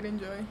my pride and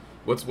joy.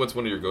 What's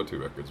one of your go-to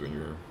records when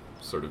you're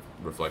sort of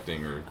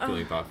reflecting or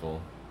feeling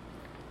thoughtful?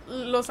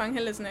 Los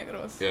Ángeles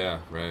Negros. Yeah,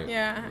 right.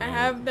 Yeah, I Right.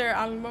 have their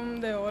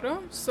album de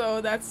oro, so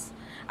that's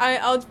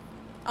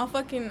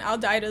I'll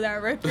die to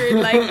that record.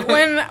 Like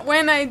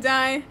when I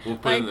die, We'll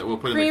put like in the- we'll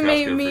put in the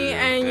cremate casket for me, you.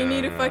 and you Yeah,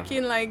 need to yeah.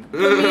 fucking like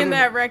put me in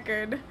that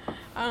record.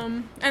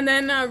 And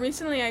then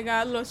recently I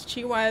got Los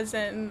Chihuas,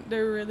 and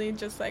they're really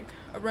just like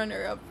a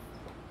runner-up.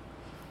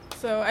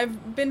 So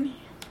I've been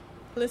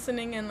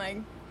listening and like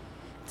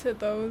to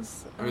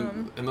those. I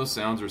mean, and those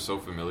sounds are so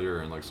familiar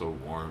and like so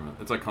warm.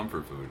 It's like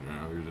comfort food, you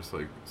know. You're just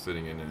like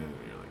sitting in it, and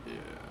you're like,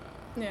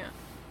 yeah. Yeah.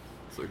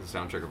 It's like the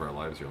soundtrack of our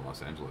lives here in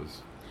Los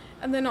Angeles.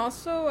 And then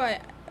also,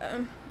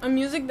 a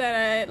music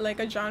that I like,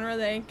 a genre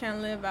that I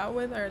can't live out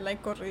with are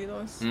like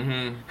corridos.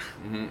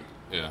 Mm-hmm.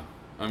 Yeah.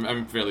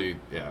 I'm fairly,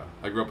 yeah.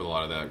 I grew up with a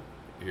lot of that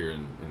here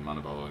in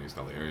Montebello and East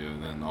Cali area,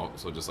 and then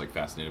also just like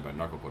fascinated by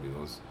narco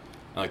corridos.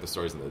 I like the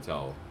stories that they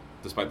tell,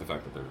 despite the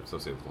fact that they're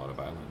associated with a lot of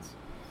violence.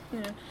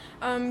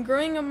 Yeah.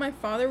 Growing up, my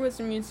father was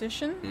a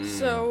musician,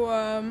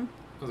 so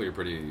Sounds like a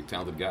pretty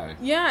talented guy.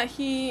 yeah,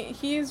 he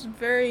is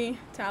very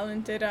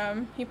talented.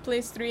 He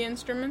plays 3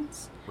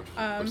 instruments: Which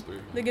three?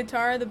 the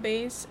guitar, the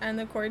bass, and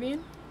the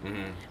accordion.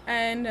 Mm-hmm.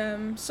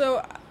 And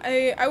so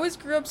I always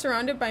grew up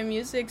surrounded by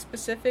music,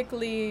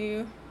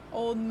 specifically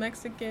old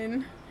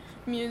Mexican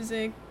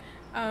music,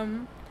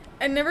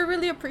 and never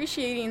really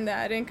appreciating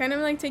that and kind of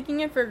like taking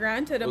it for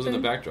granted. It was in the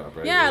backdrop,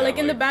 right? Yeah, like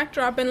in the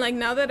backdrop, and like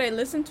now that I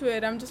listen to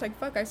it, I'm just like,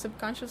 fuck, I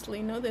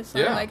subconsciously know this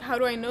song. Yeah. Like, how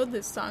do I know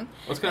this song?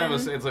 Well, it's kind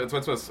of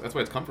that's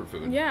why it's comfort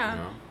food. Yeah. You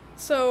know?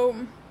 So,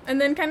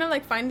 and then kind of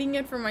like finding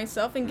it for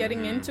myself and getting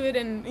Mhm. into it,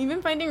 and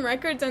even finding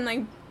records and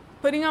like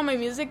putting on my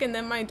music, and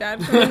then my dad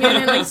coming in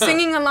and like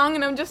singing along,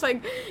 and I'm just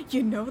like,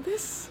 you know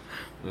this?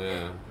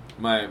 Yeah.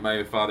 My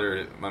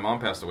mom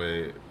passed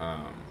away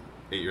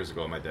 8 years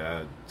ago. I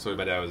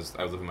was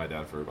living with my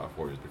dad for about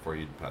 4 years before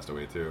he passed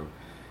away too.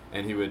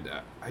 And he would,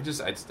 I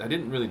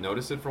didn't really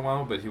notice it for a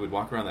while, but he would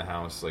walk around the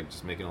house like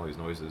just making all these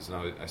noises.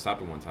 And I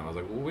stopped him one time. I was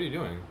like, well, what are you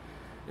doing?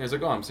 And he was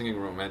like, oh, I'm singing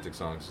romantic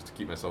songs just to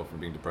keep myself from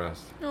being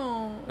depressed.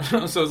 Oh. So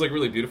it was like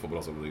really beautiful, but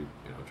also really,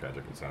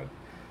 tragic and sad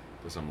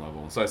to some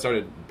level. So I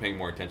started paying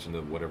more attention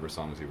to whatever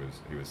songs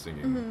he was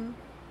singing.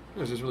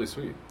 It's just really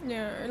sweet.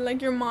 Yeah, or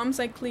like your mom's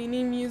like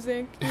cleaning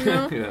music, you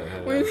know? yeah.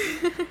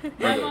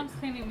 My mom's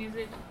cleaning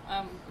music.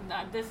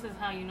 This is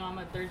how you know I'm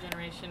a third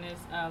generation. Is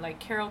like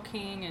Carole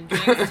King and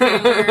James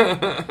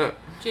Taylor.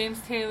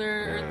 James Taylor,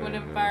 Earth, Wind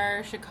and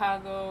Fire,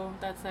 Chicago.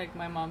 That's like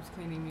my mom's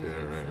cleaning music.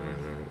 Yeah,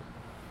 right.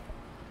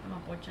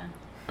 Mapocha.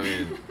 I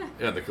mean,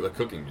 yeah, the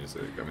cooking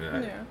music. I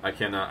mean, Yeah. I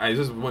cannot. It's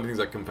just one of the things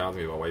that confounds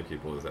me about white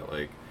people is that,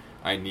 like,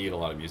 I need a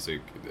lot of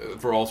music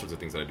for all sorts of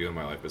things that I do in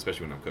my life, but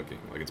especially when I'm cooking.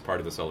 Like, it's part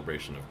of the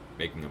celebration of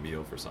making a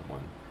meal for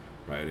someone,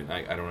 right? And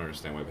I don't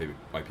understand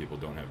why people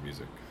don't have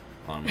music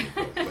on when they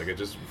cook. Like, it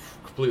just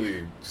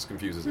completely just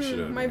confuses the shit out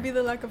of me. Might be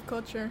the lack of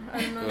culture.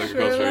 I'm not Like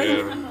sure.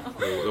 culture, like,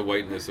 yeah. The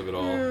whiteness of it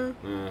all.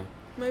 Yeah.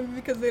 Maybe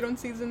because they don't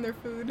season their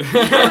food.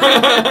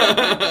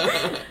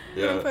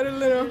 Yeah. Put a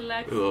little.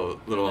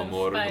 Little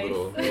amor, spice.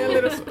 Yeah, a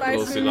little spice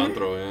little in there.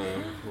 cilantro,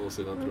 yeah. A little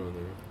cilantro in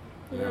there.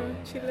 Yeah,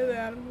 chile de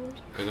árbol.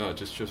 I know, it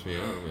just trips me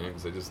out, man,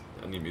 because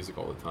I need music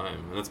all the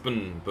time. And that's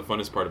been the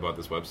funnest part about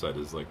this website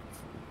is, like,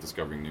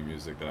 discovering new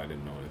music that I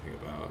didn't know anything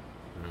about,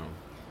 you know.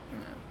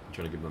 I'm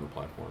trying to give them a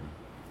platform.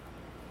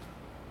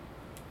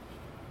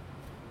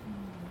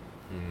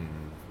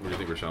 What do you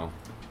think, Rochelle?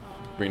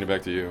 Bringing it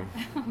back to you.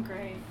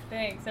 Great.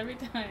 Thanks. Every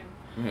time.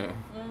 Yeah.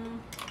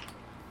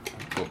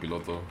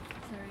 Copiloto.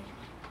 Sorry.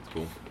 It's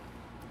cool.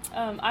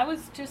 I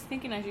was just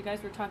thinking as you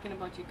guys were talking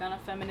about Chicana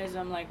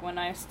feminism, like when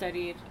I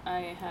studied,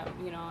 I have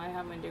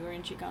my degree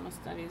in Chicano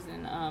studies,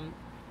 and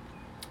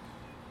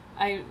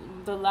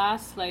the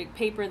last like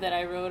paper that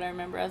I wrote, I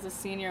remember as a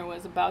senior,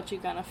 was about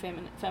Chicana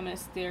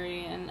feminist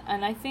theory, and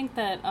I think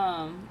that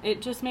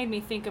it just made me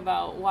think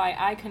about why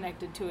I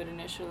connected to it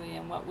initially,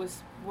 and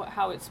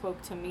how it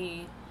spoke to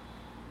me,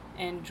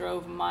 and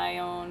drove my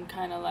own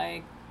kind of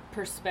like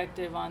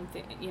perspective on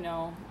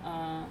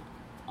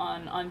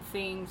on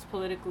things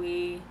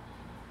politically,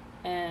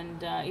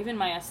 and even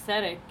my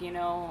aesthetic,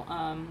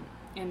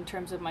 in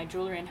terms of my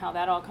jewelry and how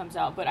that all comes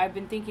out. But I've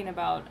been thinking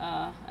about,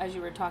 as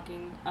you were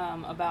talking,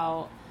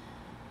 about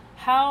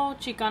how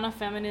Chicana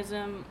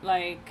feminism,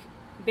 like,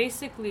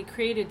 basically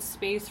created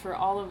space for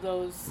all of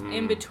those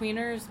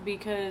in-betweeners,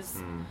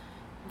 because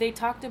they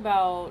talked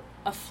about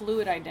a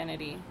fluid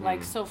identity.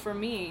 Like, so for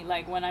me,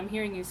 like, when I'm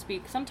hearing you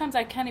speak, sometimes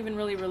I can't even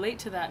really relate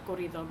to that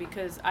corrido,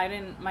 because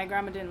my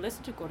grandma didn't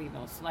listen to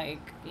corridos.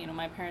 Like,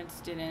 my parents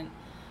didn't,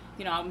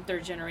 I'm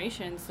third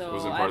generation, so It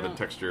wasn't part of the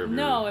texture of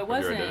it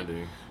wasn't. your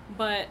identity.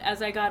 But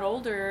as I got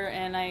older,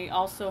 and I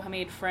also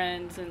made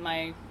friends in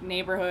my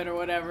neighborhood or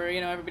whatever,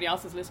 everybody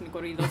else is listening to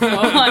corridos. So,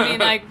 I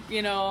mean,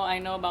 I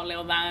know about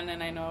Leodan,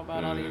 and I know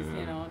about all these,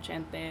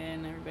 Chente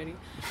and everybody.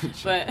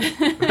 But,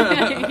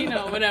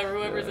 whatever,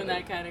 whoever's in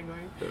that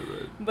category. Yeah,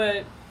 right.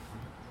 But,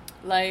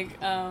 like,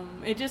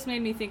 it just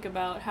made me think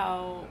about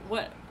how,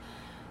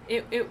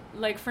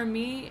 like, for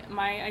me,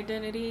 my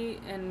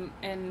identity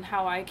and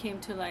how I came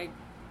to, like,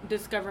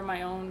 discover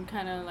my own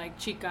kind of like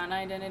Chicana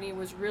identity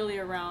was really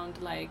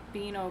around like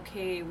being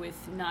okay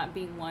with not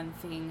being one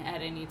thing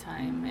at any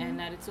time, and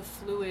that it's a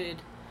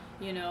fluid,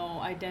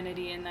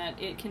 identity, and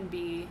that it can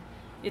be,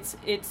 it's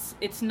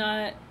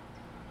not,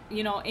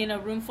 in a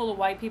room full of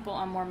white people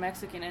I'm more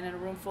Mexican, and in a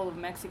room full of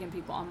Mexican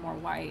people I'm more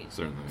white.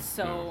 Certainly.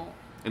 So. Yeah.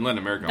 In Latin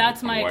America,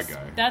 That's I'm a white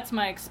guy. That's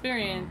my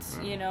experience,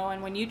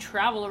 and when you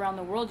travel around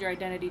the world, your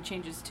identity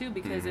changes too,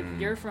 because if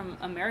you're from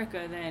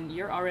America, then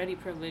you're already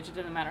privileged. It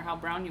doesn't matter how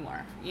brown you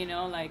are,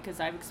 like, because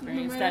I've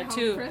experienced that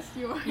too.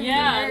 You are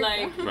yeah,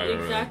 like, right,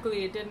 exactly.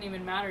 Right. It didn't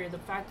even matter. The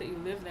fact that you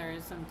live there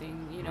is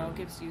something,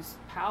 gives you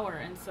power.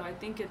 And so I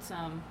think it's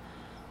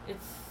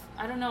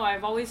I don't know,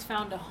 I've always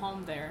found a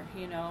home there,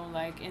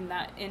 like in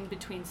that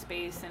in-between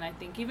space. And I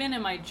think even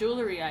in my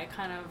jewelry, I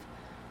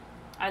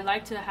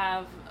like to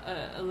have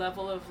a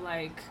level of,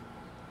 like,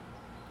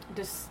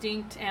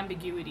 distinct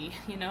ambiguity,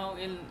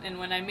 and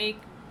when I make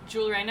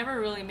jewelry, I never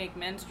really make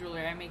men's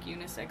jewelry, I make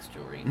unisex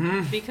jewelry,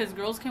 because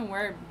girls can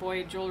wear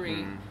boy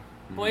jewelry.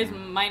 Boys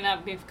might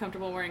not be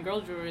comfortable wearing girl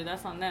jewelry,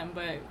 that's on them,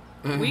 but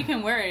we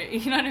can wear it,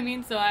 you know what I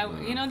mean? So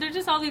there's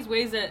just all these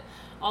ways that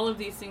all of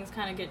these things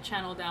kind of get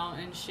channeled out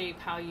and shape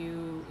how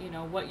you,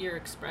 what you're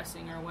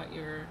expressing, or what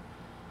you're,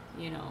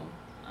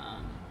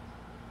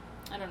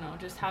 I don't know,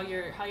 just how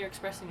you're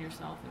expressing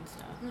yourself and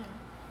stuff. Yeah.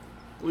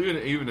 Well,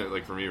 even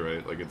like for me,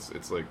 right? Like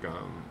it's like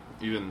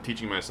even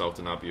teaching myself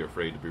to not be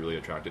afraid to be really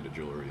attracted to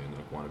jewelry and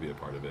like want to be a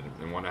part of it,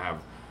 and want to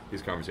have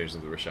these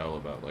conversations with Rochelle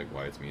about like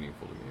why it's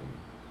meaningful to me and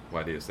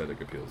why the aesthetic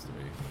appeals to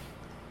me.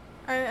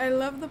 I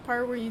love the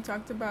part where you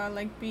talked about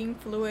like being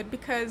fluid,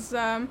 because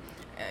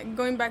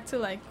going back to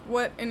like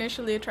what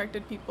initially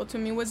attracted people to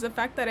me was the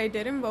fact that I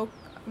did invoke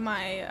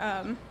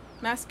my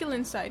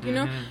masculine side,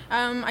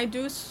 I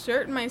do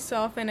assert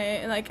myself, and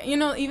I like,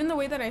 even the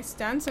way that I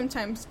stand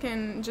sometimes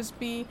can just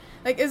be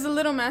like, is a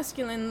little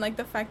masculine, like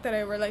the fact that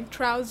I wear like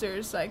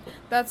trousers, like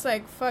that's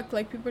like fuck,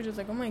 like people are just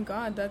like, oh my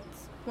god,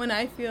 that's when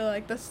I feel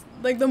like that's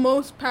like the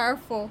most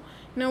powerful,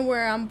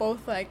 where I'm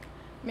both like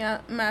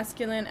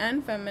masculine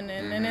and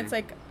feminine, and it's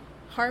like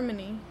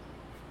harmony,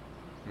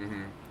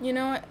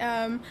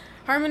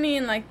 harmony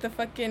in like the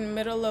fucking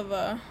middle of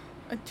a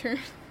turn.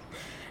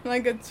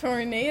 like a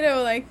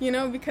tornado, like, you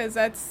know, because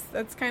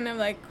that's kind of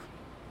like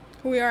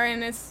who we are,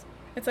 and it's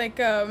like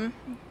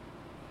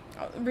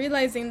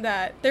realizing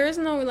that there is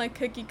no like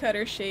cookie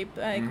cutter shape.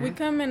 Like we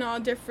come in all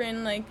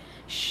different like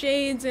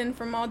shades and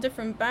from all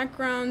different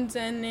backgrounds,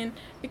 and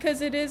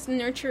because it is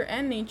nurture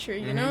and nature,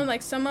 you know,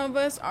 like some of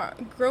us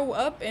grow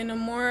up in a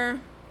more,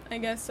 I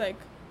guess, like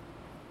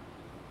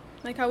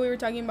how we were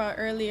talking about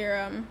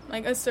earlier,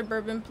 like a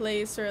suburban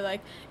place, or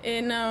like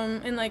in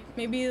like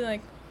maybe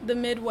like the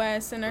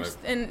Midwest, and Right.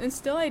 and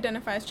still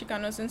identify as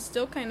Chicanos, and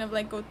still kind of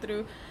like go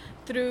through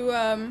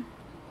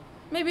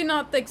maybe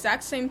not the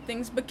exact same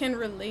things, but can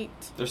relate.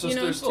 There's you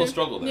know, there's still a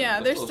struggle there.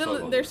 Yeah, There's there's still a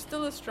struggle there's there.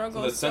 still a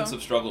struggle. So the sense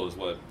of struggle is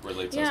what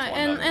relates us yeah, to one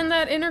and another.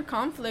 that inner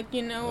conflict,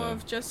 you know, Yeah.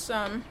 of just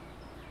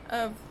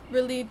of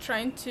really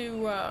trying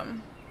to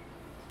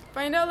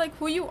find out like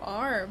who you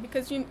are,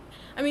 because you're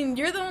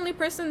the only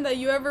person that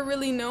you ever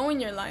really know in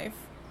your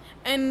life,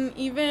 and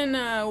even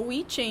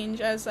we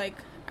change as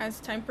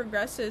time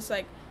progresses.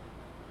 Like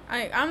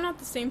I'm not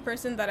the same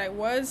person that I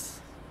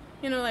was,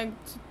 you know, like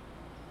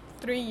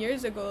 3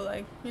 years ago.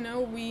 Like, you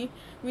know, we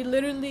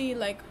literally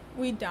like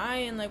we die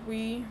and like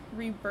we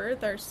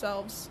rebirth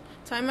ourselves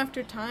time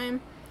after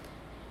time,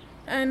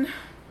 and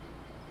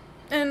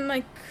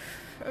like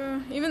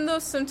even though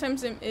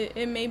sometimes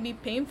it may be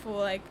painful,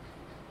 like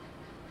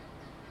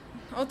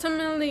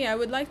ultimately I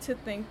would like to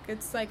think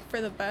it's like for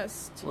the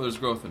best. Well, there's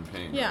growth and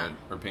pain, Yeah. right?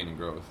 Or pain and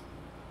growth.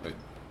 Right?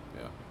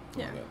 Yeah.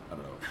 something Yeah. like that. I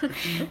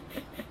don't know.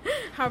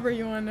 However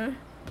you wanna.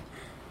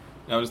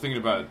 I was thinking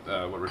about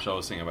what Rochelle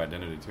was saying about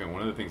identity too, and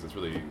one of the things that's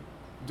really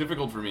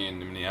difficult for me in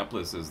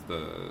Minneapolis is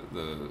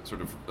the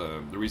sort of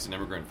the recent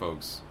immigrant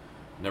folks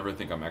never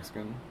think I'm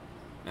Mexican,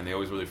 and they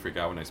always really freak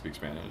out when I speak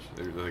Spanish.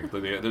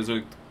 There's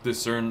a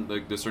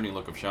discerning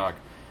look of shock,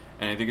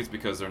 and I think it's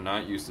because they're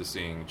not used to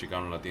seeing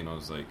Chicano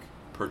Latinos like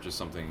purchase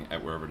something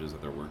at wherever it is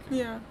that they're working.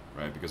 Yeah.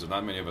 Right, because there's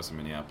not many of us in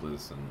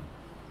Minneapolis, and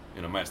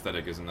you know my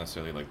aesthetic isn't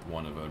necessarily like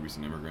one of a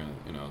recent immigrant,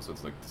 you know, so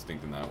it's like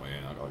distinct in that way,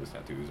 and I've got all these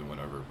tattoos and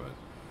whatever, but.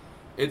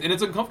 And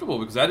it's uncomfortable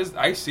because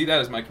I see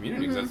that as my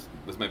community, because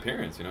that's my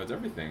parents, you know, it's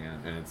everything,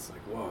 and it's like,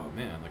 whoa,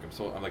 man, like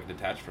I'm like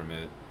detached from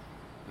it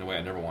in a way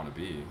I never want to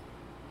be,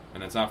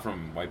 and it's not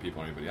from white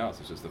people or anybody else,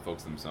 it's just the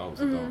folks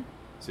themselves that don't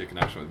see a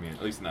connection with me,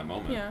 at least in that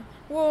moment. Yeah.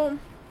 Well,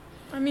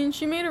 I mean,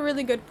 she made a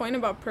really good point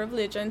about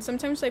privilege, and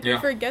sometimes like we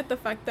forget the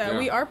fact that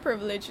we are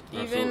privileged,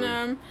 even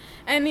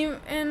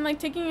and like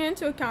taking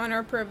into account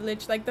our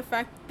privilege, like the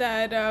fact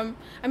that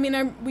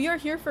we are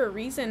here for a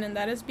reason, and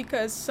that is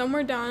because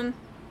somewhere down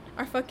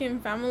our fucking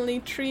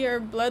family tree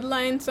or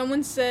bloodline,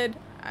 someone said,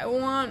 I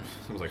want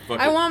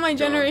my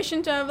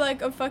generation to have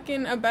like a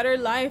better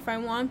life. I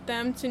want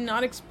them to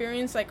not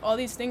experience like all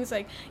these things.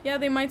 Like, yeah,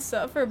 they might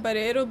suffer, but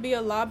it'll be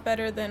a lot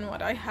better than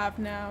what I have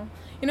now.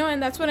 You know, and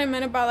that's what I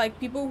meant about like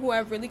people who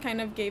have really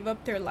kind of gave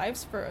up their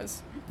lives for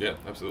us. Yeah,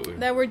 absolutely.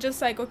 That we're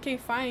just like, okay,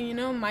 fine, you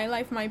know, my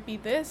life might be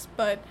this,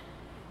 but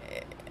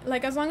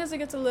like as long as it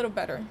gets a little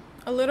better,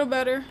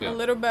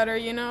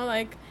 you know,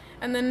 like,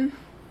 and then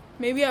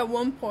maybe at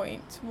one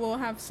point we'll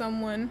have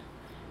someone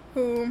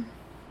who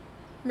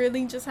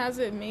really just has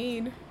it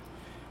made.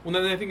 Well,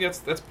 then I think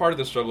that's part of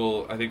the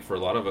struggle. I think for a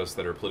lot of us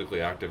that are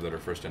politically active, that are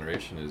first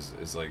generation,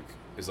 is like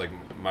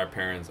our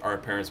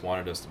parents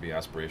wanted us to be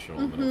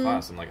aspirational middle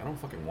class, and like I don't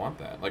fucking want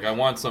that. Like I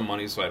want some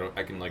money so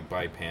I can like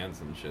buy pants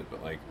and shit,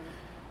 but like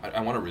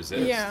I want to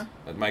resist. Yeah.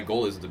 My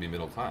goal isn't to be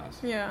middle class.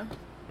 Yeah.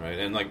 Right,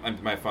 and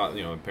like my father,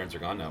 you know, my parents are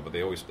gone now, but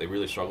they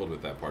really struggled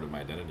with that part of my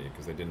identity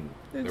because they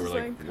were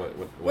like,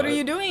 what are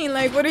you doing?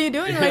 Like, what are you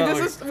doing? Yeah,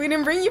 like, we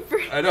didn't bring you for.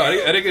 I know. I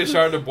didn't get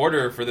shot at the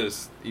border for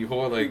this. You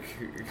whole like,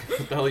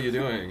 what the hell are you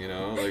doing? You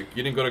know, like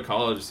you didn't go to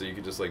college so you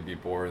could just like be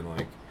poor and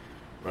like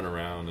run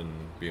around and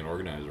be an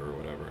organizer or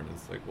whatever. And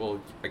it's like,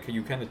 well,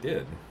 you kind of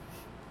did.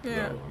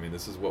 Yeah. No, I mean,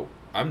 this is what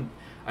I'm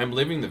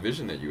living the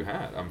vision that you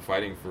had. I'm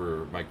fighting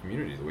for my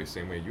community the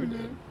same way you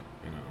did.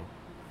 You know.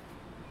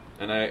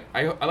 And I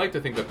like to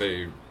think that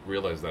they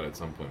realized that at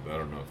some point, but I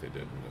don't know if they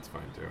did, and that's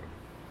fine too.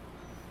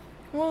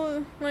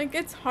 Well, like,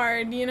 it's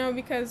hard, you know,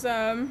 because,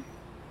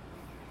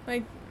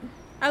 like,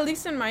 at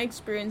least in my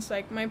experience,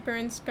 like, my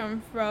parents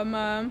come from,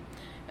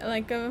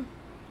 like, a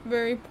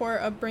very poor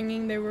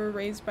upbringing. They were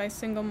raised by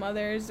single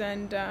mothers,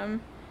 and,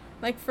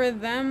 like, for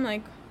them,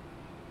 like,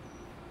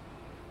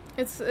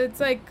 it's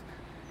like,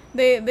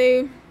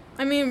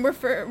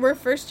 we're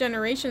first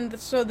generation,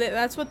 so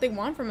that's what they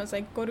want from us.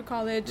 Like, go to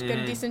college, get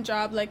a decent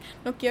job. Like,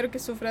 no quiero que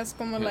sufras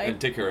como like. And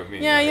take care of me.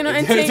 Yeah, right? you know,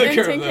 and take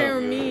care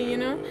of them. me. You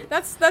know,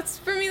 that's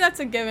for me. That's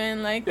a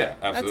given. Like, yeah,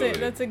 absolutely.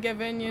 That's a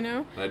given. You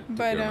know. I took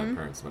care of my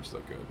parents as much as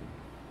I could.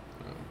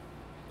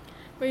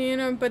 But you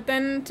know, but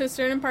then to a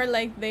certain part,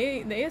 like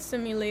they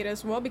assimilate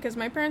as well, because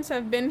my parents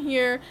have been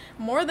here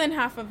more than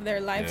half of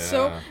their lives.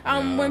 So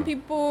when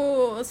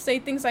people say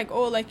things like,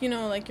 oh, like, you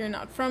know, like you're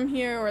not from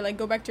here, or like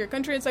go back to your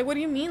country, it's like, what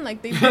do you mean?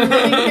 Like they've been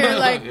living here,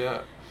 like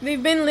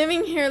they've been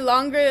living here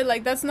longer.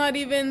 Like that's not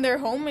even their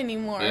home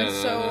anymore.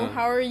 So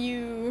how are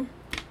you,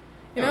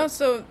 you know?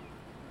 So,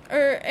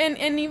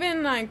 and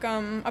even like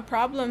a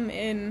problem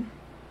in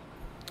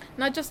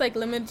not just like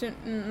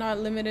not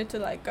limited to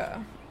like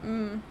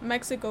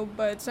Mexico,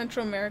 but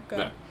Central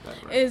America,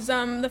 right. is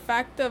the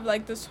fact of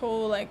like this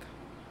whole like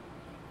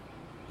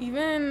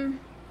even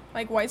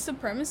like white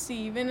supremacy,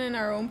 even in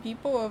our own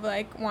people, of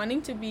like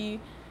wanting to be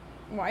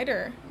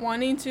whiter,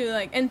 wanting to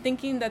like, and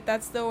thinking that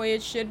that's the way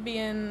it should be,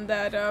 and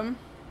that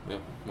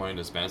wanting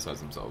to Spanicize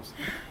themselves.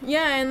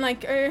 yeah, and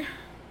like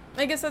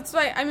I guess that's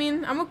why, I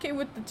mean, I'm okay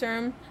with the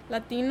term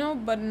Latino,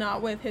 but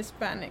not with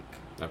Hispanic,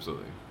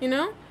 Absolutely. you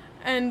know?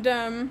 And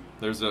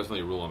There's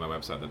definitely a rule on my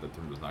website that the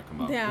term does not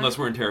come up Yeah. unless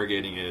we're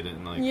interrogating it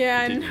and like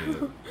Yeah, I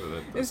critiquing know. it. So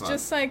that's it's not-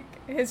 just like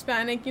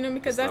Hispanic, you know,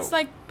 because It's that's not-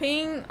 like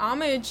paying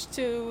homage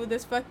to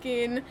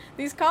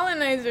these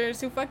colonizers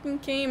who fucking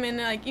came, and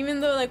like, even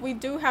though like we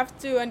do have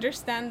to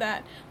understand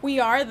that we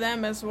are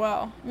them as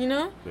well, you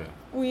know? yeah.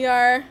 We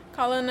are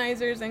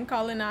colonizers and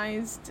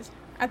colonized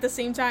at the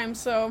same time,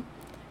 so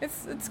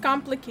it's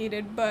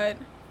complicated, but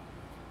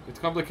It's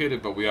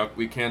complicated, but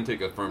we can take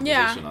a firm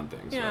Yeah. position on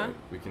things. Yeah. Right?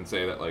 We can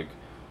say that like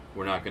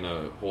we're not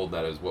gonna hold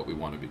that as what we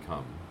want to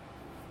become.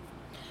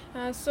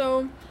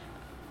 so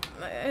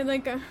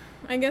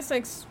I guess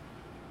like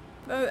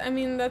I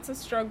mean, that's a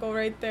struggle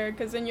right there,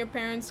 because then your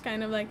parents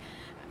kind of like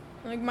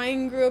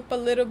mine grew up a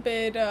little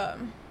bit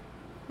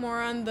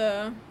more on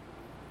the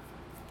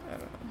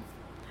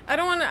I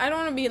don't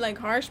want to be like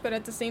harsh, but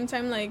at the same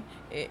time like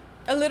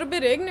a little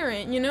bit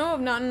ignorant, you know,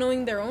 of not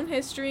knowing their own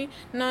history,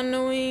 not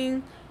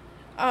knowing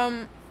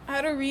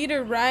how to read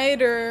or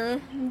write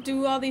or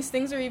do all these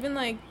things, or even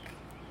like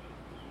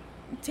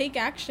take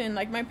action.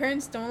 Like, my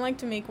parents don't like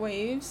to make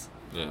waves.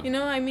 Yeah. You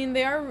know, I mean,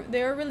 they are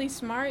really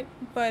smart,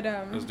 but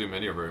As do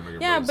many of our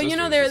immigrant yeah, brothers but and you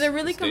know, sisters. they're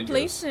really It's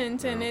dangerous,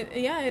 complacent, you and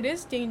know? it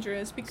is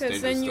dangerous, It's because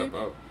dangerous then to step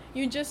up.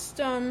 you just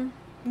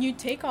you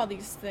take all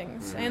these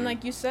things, and Mhm.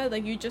 like you said,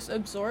 like, you just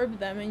absorb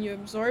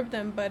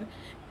them, but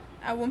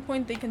at one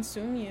point they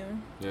consume you.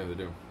 Yeah, they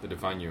do. They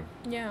define you.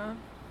 Yeah.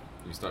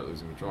 You start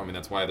losing control. I mean,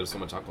 that's why there's so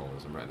much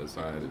alcoholism, right? That's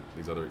why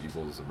these other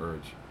evils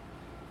emerge.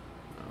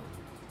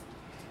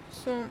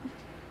 So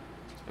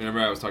I remember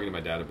I was talking to my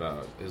dad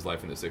about his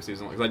life in the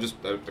 60s, and because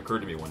it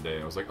occurred to me one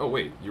day, I was like, oh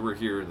wait, you were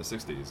here in the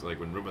 60s, like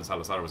when Ruben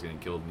Salazar was getting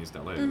killed in East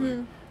LA, Mhm.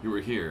 like, you were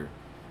here.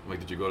 I'm like,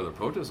 did you go to the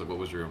protest? Like, what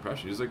was your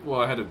impression? He's like, well,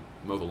 I had to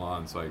mow the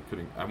lawn, so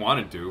I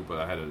wanted to, but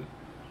I had to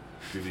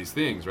do these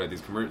things, right?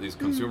 These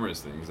consumerist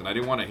things, and I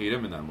didn't want to hate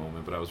him in that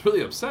moment, but I was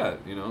really upset,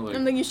 you know, like,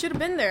 I'm like, you should have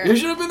been there. you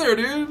should have been there,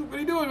 dude. What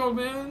are you doing, old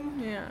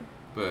man? Yeah.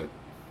 But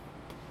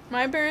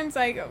My parents,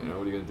 like, you know,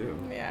 what are you gonna do?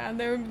 yeah,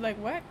 they were like,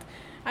 what?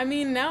 I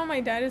mean, now my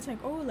dad is like,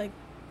 oh, like,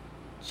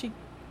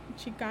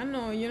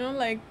 Chicano, you know,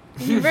 like,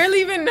 he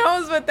barely even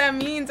knows what that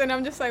means, and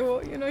I'm just like,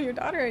 well, you know, your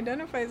daughter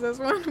identifies as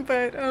one,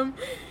 but, you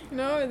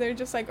know, they're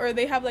just like, or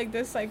they have, like,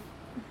 this, like,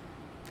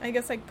 I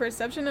guess, like,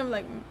 perception of,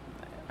 like,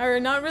 or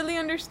not really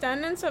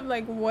understandings of,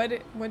 like, what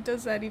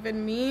does that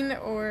even mean,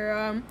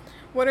 or,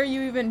 what are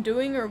you even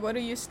doing, or what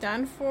do you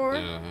stand for,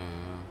 Yeah.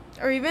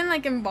 or even,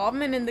 like,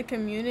 involvement in the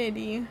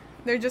community.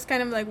 They're just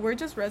kind of like, we're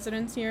just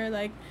residents here,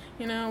 like,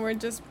 you know, we're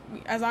just,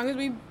 as long as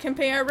we can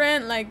pay our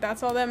rent, like,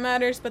 that's all that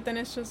matters. But then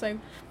it's just like,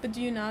 but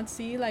do you not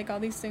see, like, all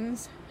these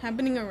things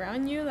happening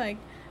around you, like,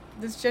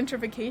 this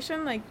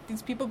gentrification, like,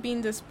 these people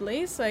being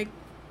displaced, like,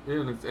 Yeah,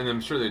 and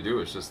I'm sure they do.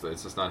 It's just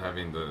not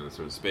having the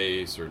sort of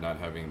space, or not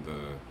having the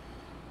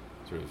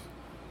sort of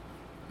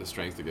the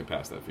strength to get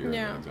past that fear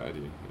Yeah. and anxiety.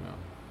 You know,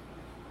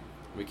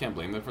 we can't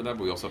blame them for that,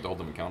 but we also have to hold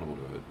them accountable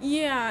to it.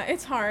 yeah,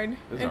 it's hard.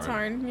 It's It's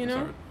hard. hard, you It's know,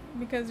 hard.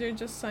 because you're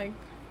just like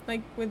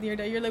with your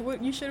dad, you're like,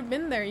 what, you should have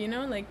been there, you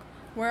know, like,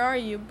 where are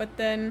you? But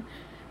then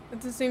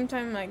at the same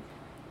time, like,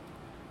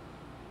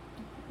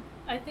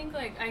 I think,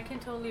 like, I can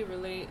totally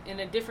relate in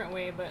a different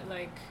way, but,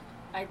 like,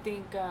 I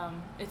think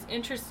it's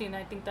interesting.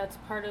 I think that's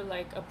part of,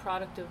 like, a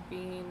product of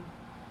being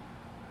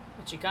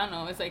a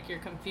Chicano. It's like you're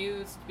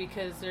confused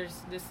because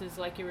this is,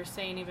 like you were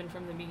saying, even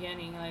from the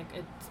beginning, like,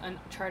 it's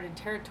uncharted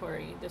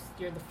territory.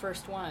 You're the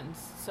first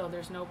ones, so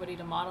there's nobody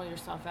to model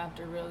yourself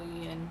after,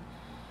 really, and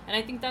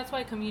I think that's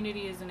why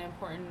community is an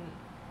important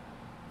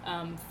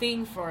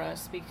thing for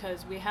us,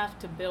 because we have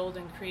to build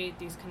and create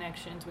these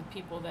connections with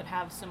people that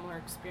have similar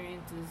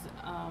experiences,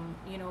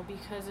 you know,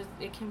 because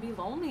it can be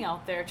lonely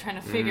out there trying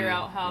to figure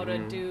out how to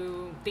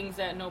do things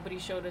that nobody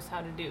showed us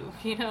how to do,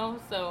 you know,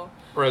 so.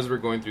 Or as we're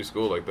going through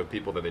school, like the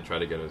people that they try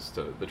to get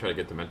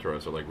to mentor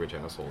us are like rich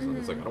assholes, and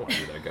it's like, I don't want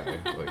to be that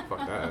guy. Like, fuck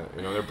that.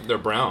 You know, they're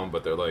brown,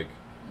 but they're like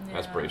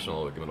Yeah.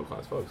 aspirational, like middle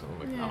class folks. And I'm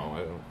like, Yeah. no, I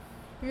don't.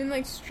 even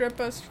like strip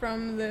us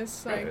from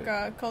this like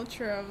Right.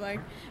 culture of like,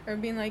 or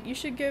being like, you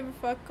should give a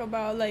fuck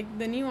about like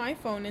the new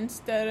iPhone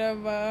instead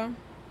of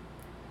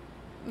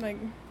like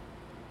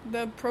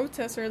the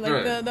protests, or like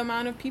Right. the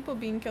amount of people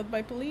being killed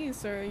by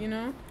police, or, you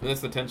know. And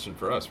that's the tension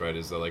for us, right?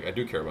 Is that, like, I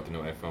do care about the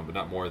new iPhone, but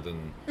not more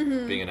than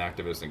being an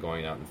activist and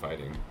going out and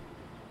fighting.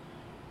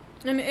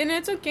 And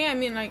it's okay. I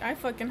mean, like, I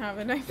fucking have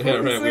an iPhone. Yeah,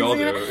 right, we all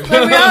you know? do.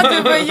 Like, we all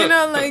do, but, you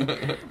know,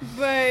 like,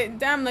 but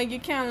damn, like, you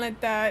can't let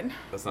that.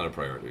 That's not a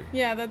priority.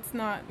 Yeah, that's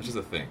not. It's just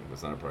a thing.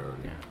 That's not a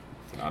priority. Yeah.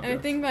 It's an And object.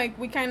 I think, like,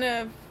 we kind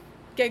of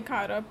get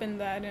caught up in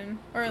that,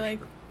 or like,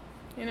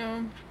 you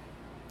know,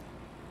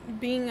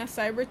 being a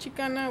cyber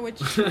Chicana,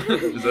 which Is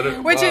that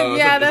a, which wow, is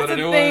yeah, that that's a a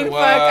new thing.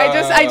 one? Fuck,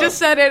 I just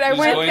said it. I Just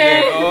went going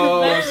there. Oh,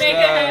 Let's make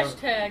a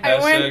snap. hashtag. I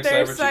went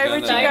there. Cyber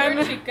Cyber Chicana.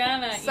 Cyber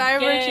Chicana.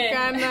 Cyber Ike.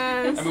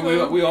 Chicana. I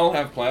mean, we all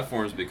have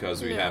platforms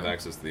because we Yeah. have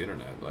access to the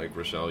internet. Like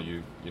Rochelle,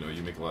 you know,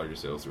 you make a lot of your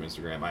sales through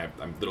Instagram. I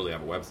literally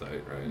have a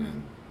website, right? Mm-hmm.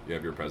 And you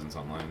have your presence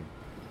online.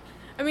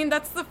 I mean,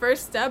 that's the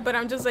first step, but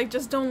I'm just like,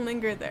 just don't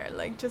linger there.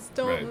 Like, just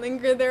don't Right.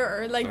 linger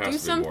there, or like There do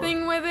has to be more.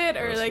 something with it,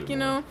 There or has to like be you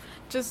more. know,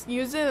 just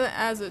use it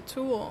as a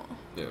tool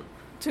Yeah.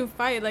 to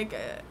fight like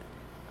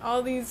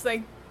all these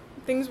like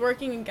things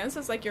working against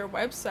us, like your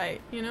website,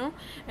 you know,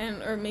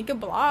 and or make a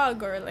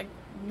blog or like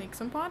make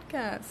some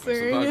podcasts Make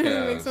some or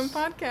podcasts. make some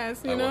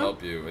podcasts, you I know, will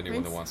help you. Anyone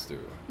that Makes- wants to.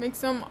 make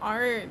some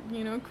art,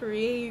 you know,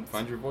 create.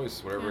 Find your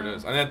voice, whatever Yeah. it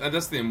is, and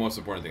that's the most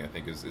important thing I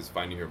think is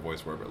finding your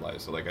voice wherever it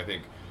lies. So like I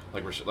think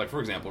like for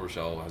example,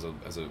 Rochelle has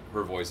a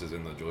her voice is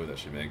in the jewelry that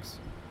she makes.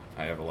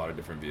 I have a lot of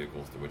different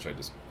vehicles through which I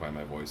just find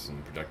my voice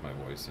and project my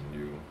voice, and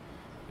you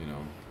know,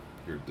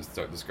 you're just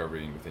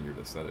discovering within your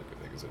aesthetic.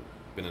 I think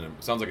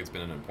sounds like it's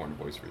been an important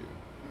voice for you.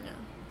 Yeah.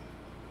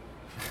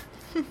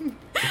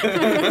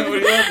 What are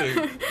you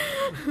laughing?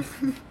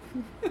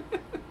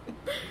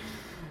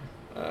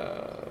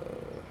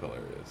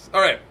 Hilarious.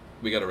 All right,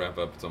 we got to wrap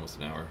up. It's almost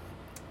an hour.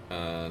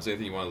 Is there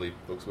anything you want to leave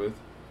folks with?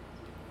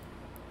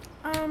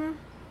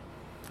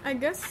 I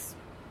guess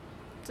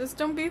just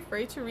don't be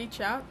afraid to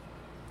reach out.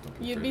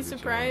 Don't You'd afraid be to reach out.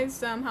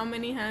 surprised how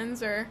many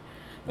hands are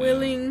Yeah.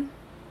 willing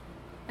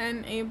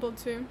and able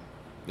to.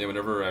 Yeah,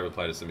 whenever I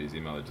reply to somebody's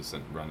email, they just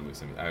randomly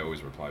send me. I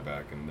always reply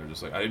back, and they're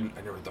just like, I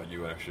never thought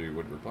you actually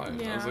would reply. And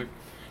I Yeah. was like,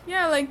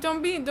 Yeah, like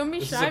don't be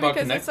This is shy about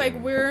because it's like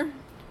connecting.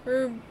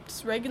 we're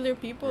just regular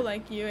people We're-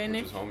 like you, and we're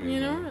if just homies, you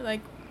know, man.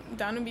 like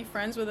down to be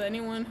friends with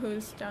anyone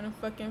who's down to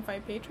fucking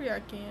fight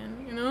patriarchy,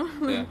 and you know,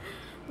 yeah,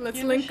 let's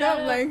Give a link shout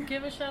up, out- like.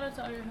 give a shout out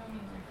to all your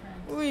homies and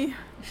friends. We,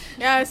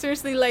 yeah,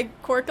 seriously, like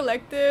Core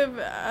Collective,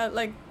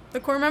 like the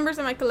core members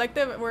of my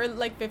collective, we're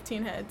like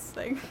 15 heads,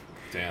 like.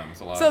 damn, it's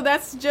a lot. So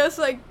that's just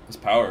like it's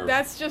power.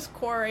 that's just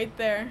core right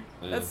there.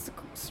 Yeah. That's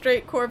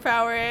straight core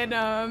power,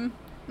 and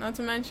not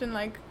to mention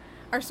like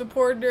our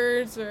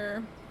supporters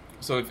or.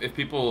 So if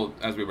people,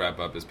 as we wrap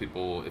up, if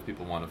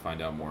people want to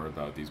find out more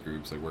about these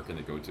groups, like where can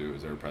they go to?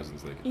 Is there a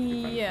presence they can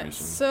find Yes,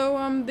 information?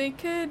 so they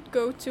could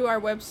go to our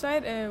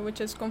website, which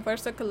is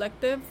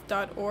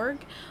confuerzacollective.org,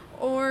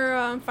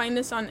 or find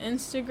us on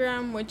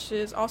Instagram, which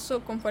is also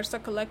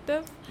Confuerza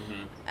Collective,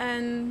 Mm-hmm.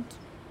 and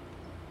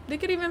they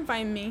could even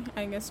find me,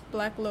 I guess,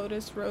 Black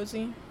Lotus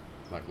Rosie.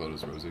 Black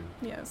Lotus Rosie.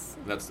 Yes,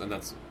 That's a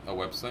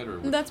website or?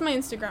 that's my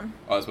Instagram.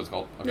 Oh, that's what it's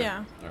called. Okay. Yeah.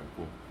 All right.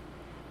 Cool.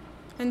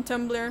 And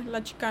Tumblr, La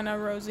Chicana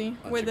Rosie,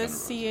 La with a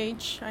Chicana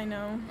CH, I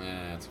know.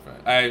 Yeah, that's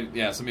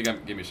right. Somebody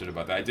gave me shit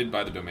about that. I did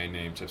buy the domain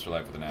name Chips for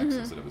Life with an X Mhm.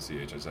 instead of a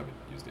CH. I just haven't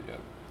used it yet.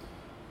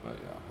 But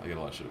yeah, I get a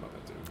lot of shit about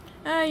that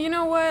too. You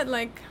know what,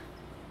 like,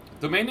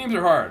 Domain names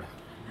are hard.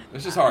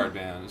 It's just hard,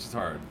 man. It's just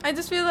hard. I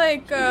just feel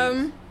like It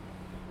is.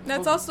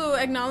 that's also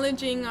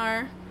acknowledging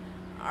our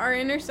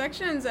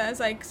intersections as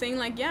like saying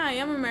like, yeah, I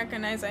am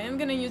Americanized, I am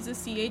gonna use the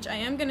CH, I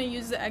am gonna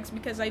use the X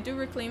because I do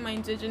reclaim my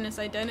indigenous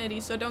identity,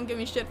 so don't give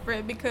me shit for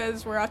it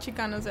because we're all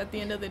Chicanos at the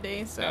end of the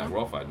day. So Yeah, we're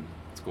all fighting.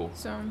 It's cool.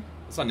 so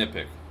Let's not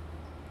nitpick.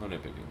 No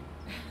nitpicking.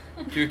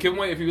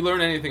 If you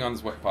learn anything on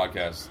this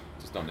podcast,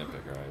 just don't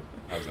nitpick, alright?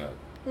 How's that?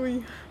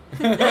 we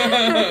All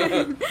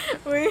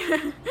we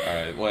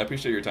right. Well, I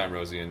appreciate your time,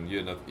 Rosie, and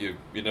you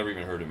never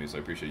even heard of me, so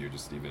I appreciate you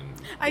just even.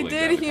 I willing to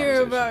did have the hear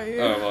conversation. about you.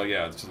 Oh well,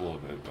 yeah, just a little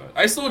bit, but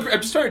I'm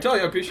just trying to tell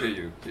you, I appreciate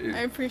you. I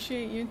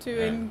appreciate you too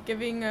Yeah. and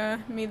giving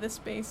me the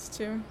space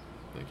too.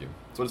 Thank you.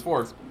 That's what it's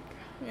for.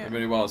 Yeah.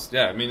 Everybody else,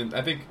 yeah. I mean,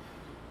 I think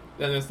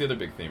that's the other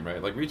big theme,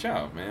 right? Like, reach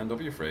out, man. Don't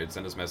be afraid.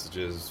 Send us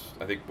messages.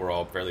 I think we're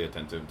all fairly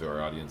attentive to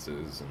our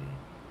audiences, and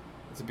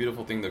it's a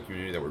beautiful thing, the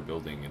community that we're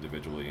building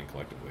individually and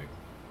collectively.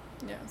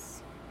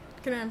 Yes.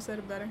 Couldn't have said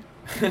it better.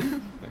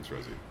 Thanks,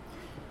 Rosie.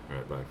 All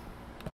right, bye.